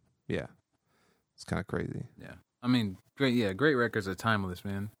older. Yeah. It's kind of crazy. Yeah. I mean, great records are timeless,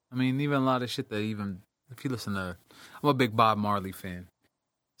 man. I mean, even a lot of shit that even, if you listen to, I'm a big Bob Marley fan.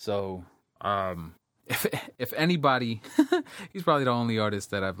 So, if anybody, he's probably the only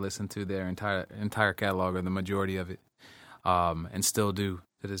artist that I've listened to their entire catalog or the majority of it, and still do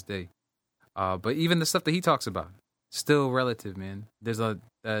to this day. But even the stuff that he talks about, still relative, man. There's all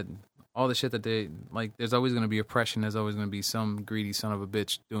the shit that they, like, there's always going to be oppression. There's always going to be some greedy son of a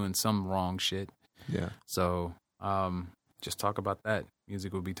bitch doing some wrong shit. Yeah. So, just talk about that.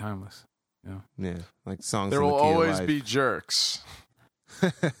 Music will be timeless. Yeah. Like songs. There will always be jerks.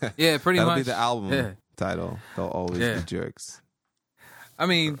 Yeah, pretty That'll much. be the album title. They'll always be jerks. I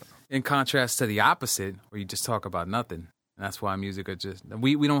mean, in contrast to the opposite, where you just talk about nothing. And that's why music are just,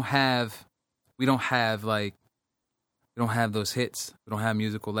 we don't have those hits. We don't have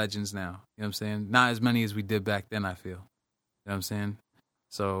musical legends now. You know what I'm saying? Not as many as we did back then, I feel. You know what I'm saying?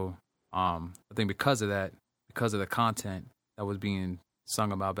 So, I think because of that, because of the content that was being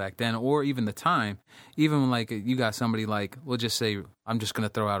sung about back then, or even the time, even like you got somebody like, we'll just say, I'm just going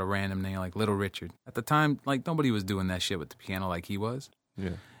to throw out a random name like Little Richard. At the time, like nobody was doing that shit with the piano like he was.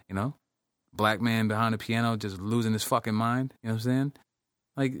 Yeah. Black man behind the piano just losing his fucking mind. You know what I'm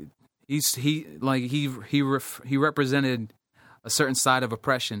saying? Like he represented a certain side of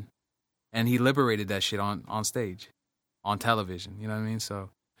oppression, and he liberated that shit on stage, on television. You know what I mean? So,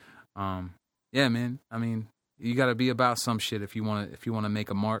 yeah, man. I mean, you got to be about some shit if you want to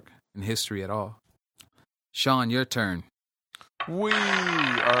make a mark in history at all. Sean, your turn. All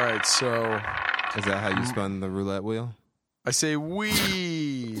right. So, is that how you spun the roulette wheel? I say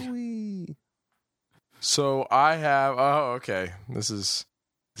we. So I have. Oh, okay. This is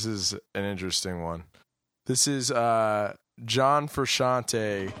an interesting one. This is John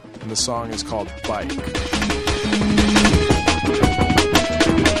Frusciante, and the song is called Bike.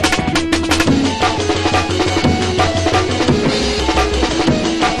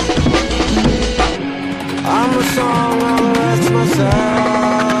 I'm a song, I'll rest myself.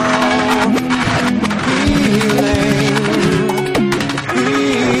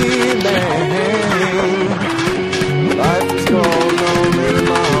 Healing. Life is going on in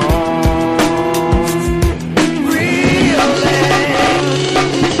my own. Reeling.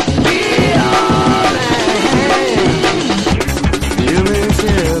 You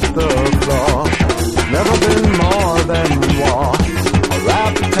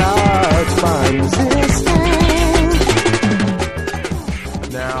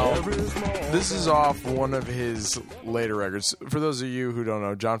this is off one of his later records. For those of you who don't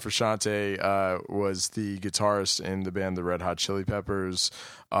know, John Frusciante was the guitarist in the band the Red Hot Chili Peppers,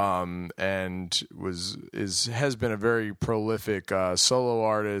 and has been a very prolific solo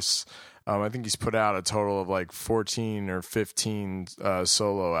artist. I think he's put out a total of like 14 or 15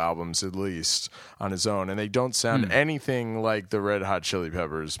 solo albums at least on his own, and they don't sound anything like the Red Hot Chili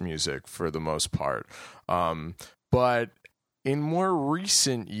Peppers music for the most part. But in more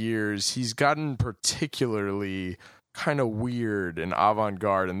recent years, he's gotten particularly kind of weird and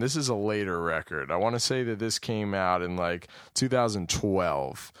avant-garde, and this is a later record. I want to say that this came out in like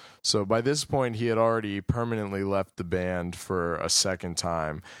 2012. So by this point, he had already permanently left the band for a second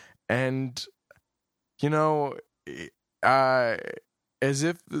time. And, you know, as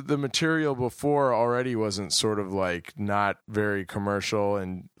if the material before already wasn't sort of like not very commercial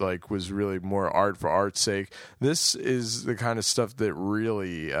and like was really more art for art's sake, this is the kind of stuff that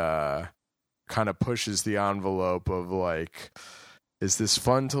really kind of pushes the envelope of like, is this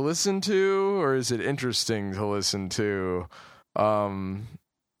fun to listen to or is it interesting to listen to?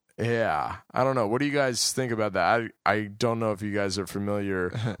 Yeah, I don't know. What do you guys think about that? I don't know if you guys are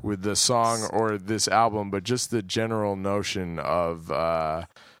familiar with the song or this album, but just the general notion of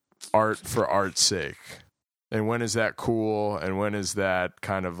art for art's sake. And when is that cool? And when is that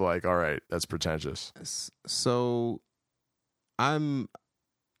kind of like, all right, that's pretentious? So I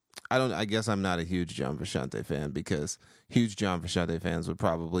guess I'm not a huge John Frusciante fan, because huge John Frusciante fans would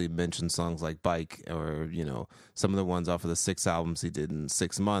probably mention songs like Bike or, you know, some of the ones off of the 6 albums he did in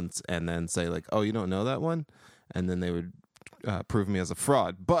 6 months and then say like, oh, you don't know that one? And then they would prove me as a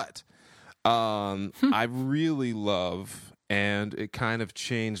fraud. But I really love, and it kind of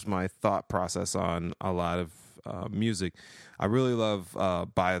changed my thought process on a lot of music. I really love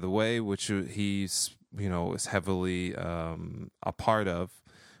By the Way, which he's, you know, is heavily a part of.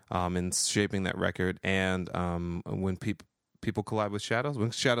 In shaping that record, and when people collide with shadows, when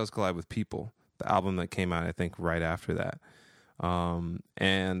shadows collide with people, the album that came out, I think, right after that.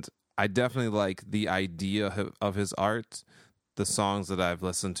 And I definitely like the idea of his art. The songs that I've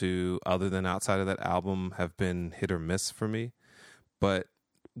listened to, other than outside of that album, have been hit or miss for me. But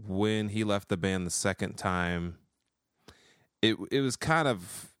when he left the band the second time, it was kind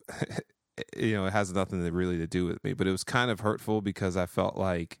of. You know, it has nothing really to do with me, but it was kind of hurtful because I felt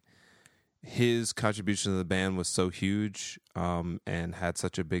like his contribution to the band was so huge and had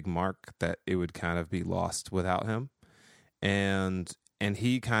such a big mark that it would kind of be lost without him. And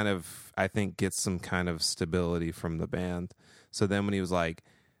he kind of, I think, gets some kind of stability from the band. So then when he was like,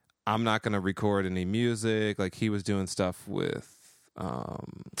 I'm not going to record any music, like he was doing stuff with,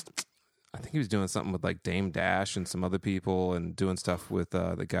 I think he was doing something with like Dame Dash and some other people, and doing stuff with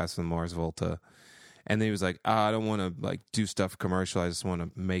the guys from Mars Volta. And then he was like, I don't want to like do stuff commercial. I just want to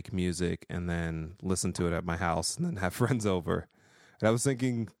make music and then listen to it at my house and then have friends over. And I was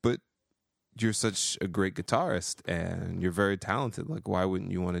thinking, but you're such a great guitarist and you're very talented. Like, why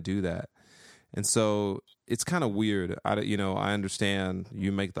wouldn't you want to do that? And so it's kind of weird. I understand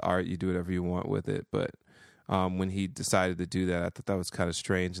you make the art, you do whatever you want with it, but when he decided to do that, I thought that was kind of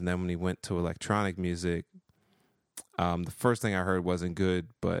strange. And then when he went to electronic music, the first thing I heard wasn't good,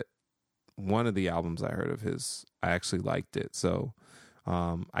 but one of the albums I heard of his, I actually liked it. So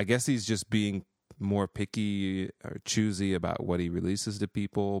I guess he's just being more picky or choosy about what he releases to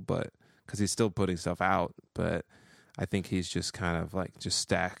people, but because he's still putting stuff out. But I think he's just kind of like just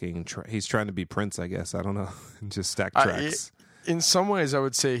stacking. He's trying to be Prince, I guess. I don't know. Just stack tracks. In some ways, I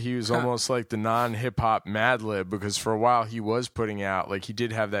would say he was almost like the non-hip-hop Madlib, because for a while he was putting out, like he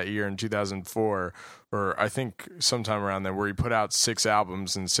did have that year in 2004, or I think sometime around there, where he put out 6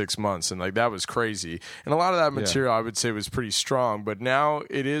 albums in 6 months, and like that was crazy. And a lot of that material, I would say, was pretty strong, but now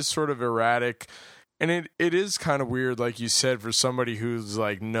it is sort of erratic. And it is kind of weird, like you said, for somebody who's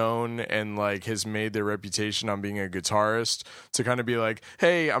like known and like has made their reputation on being a guitarist to kind of be like,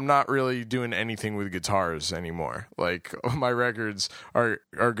 hey, I'm not really doing anything with guitars anymore. Like my records are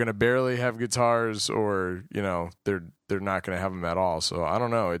going to barely have guitars, or, you know, they're not going to have them at all. So I don't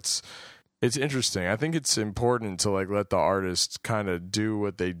know. It's interesting. I think it's important to like let the artist kind of do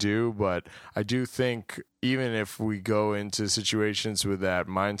what they do, but I do think even if we go into situations with that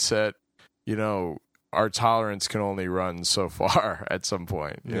mindset, you know, our tolerance can only run so far at some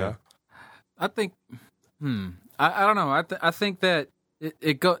point. Yeah. I think, I don't know. I think that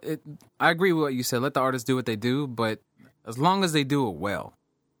I agree with what you said. Let the artists do what they do, but as long as they do it well,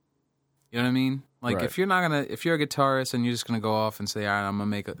 you know what I mean? Like if you're a guitarist and you're just gonna go off and say, all right, I'm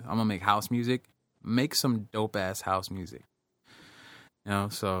gonna make house music, make some dope ass house music. You know,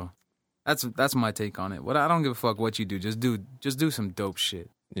 so that's my take on it. I don't give a fuck what you do. Just do some dope shit.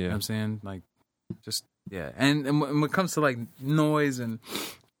 Yeah. You know what I'm saying? Like, Just yeah. And when it comes to like noise and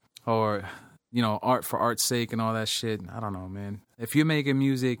or art for art's sake and all that shit, I don't know, man. If you're making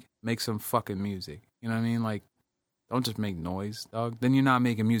music, make some fucking music. You know what I mean? Like, don't just make noise, dog. Then you're not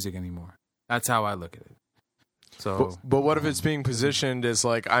making music anymore. That's how I look at it. So, but what if it's being positioned as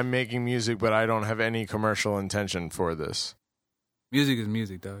like, I'm making music, but I don't have any commercial intention for this? Music is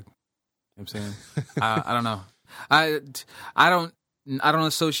music, dog. You know what I'm saying? I don't know. I don't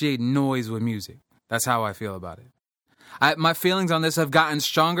associate noise with music. That's how I feel about it. My feelings on this have gotten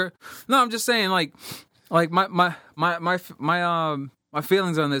stronger. No, I'm just saying, like my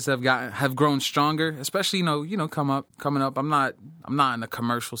feelings on this have grown stronger. Especially coming up. I'm not in a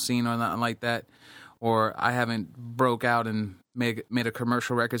commercial scene or nothing like that, or I haven't broke out and made a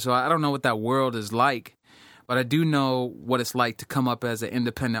commercial record. So I don't know what that world is like. But I do know what it's like to come up as an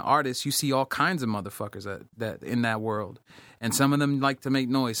independent artist. You see all kinds of motherfuckers that in that world. And some of them like to make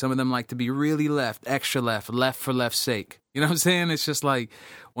noise. Some of them like to be really left, extra left for left's sake. You know what I'm saying? It's just like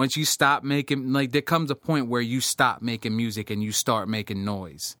once you stop making, like there comes a point where you stop making music and you start making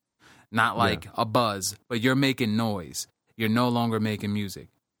noise. Not like a buzz, but you're making noise. You're no longer making music.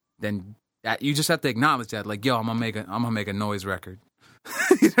 Then you just have to acknowledge that. Like, yo, I'm gonna make a noise record.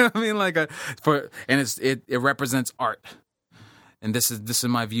 You know what I mean? Like it represents art, and this is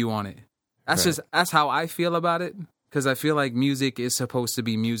my view on it. That's how I feel about it, because I feel like music is supposed to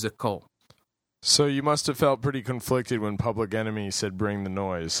be musical. So you must have felt pretty conflicted when Public Enemy said "bring the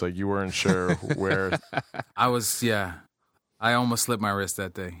noise." Like you weren't sure where. I almost slipped my wrist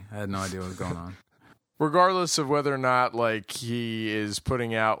that day. I had no idea what was going on. Regardless of whether or not like he is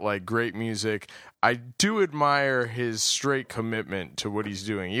putting out like great music, I do admire his straight commitment to what he's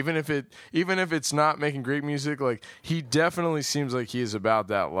doing. Even if it's not making great music, like he definitely seems like he is about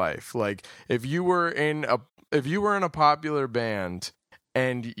that life. Like if you were in a popular band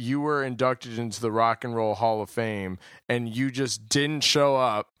and you were inducted into the Rock and Roll Hall of Fame and you just didn't show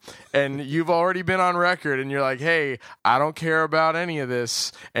up and you've already been on record and you're like, hey, I don't care about any of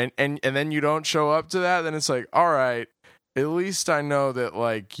this, and then you don't show up to that, then it's like, all right, at least I know that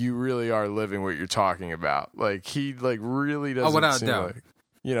like you really are living what you're talking about. Like he like really doesn't seem like,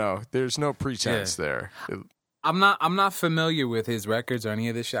 there's no pretense there. I'm not familiar with his records or any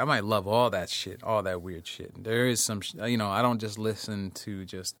of this shit. I might love all that shit, all that weird shit. There is some, I don't just listen to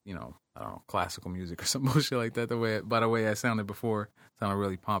just, I don't know, classical music or some bullshit like that. By the way I sounded before, sounded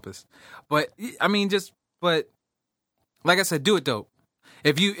really pompous. But I mean, but like I said, do it dope.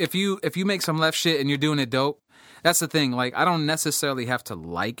 If you make some left shit and you're doing it dope, that's the thing. Like I don't necessarily have to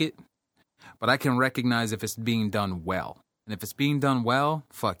like it, but I can recognize if it's being done well. And if it's being done well,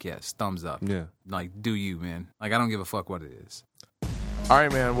 fuck yes, thumbs up. Yeah. Like, do you, man. Like, I don't give a fuck what it is. All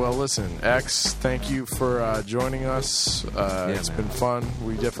right, man. Well, listen, X, thank you for joining us. It's been fun.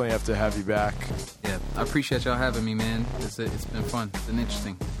 We definitely have to have you back. Yeah, I appreciate y'all having me, man. It's been fun. It's been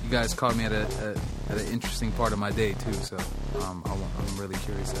interesting. You guys caught me at an interesting part of my day, too. So I'm really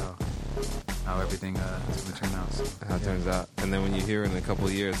curious how everything is going to turn out. So, how it turns out. And then when you hear it in a couple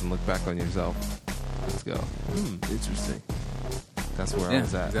of years and look back on yourself, let's go. Interesting. That's where I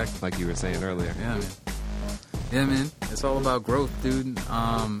was at, exactly. Like you were saying earlier. Yeah, man. It's all about growth, dude.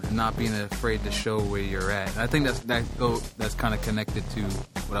 And not being afraid to show where you're at. And I think that's kind of connected to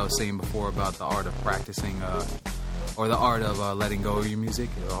what I was saying before about the art of practicing, or the art of letting go of your music.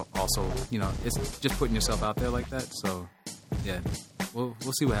 Also, it's just putting yourself out there like that. So, yeah, we'll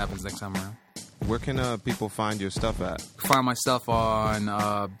see what happens next time around. Where can people find your stuff at? Find my stuff on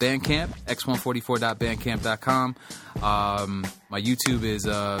Bandcamp, x144.bandcamp.com. My YouTube is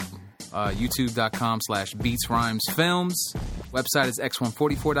youtube.com/beatsrhymesfilms. Website is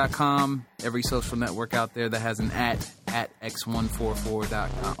x144.com. Every social network out there that has an at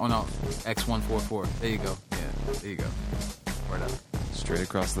x144.com. Oh no, x144. There you go. Yeah, there you go. Word up. Straight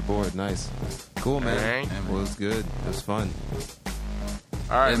across the board. Nice. Cool, man. Well, it was good. It was fun.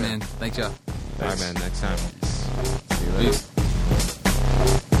 All right, man. Thanks, y'all. All right, man. Next time. See you later. Peace.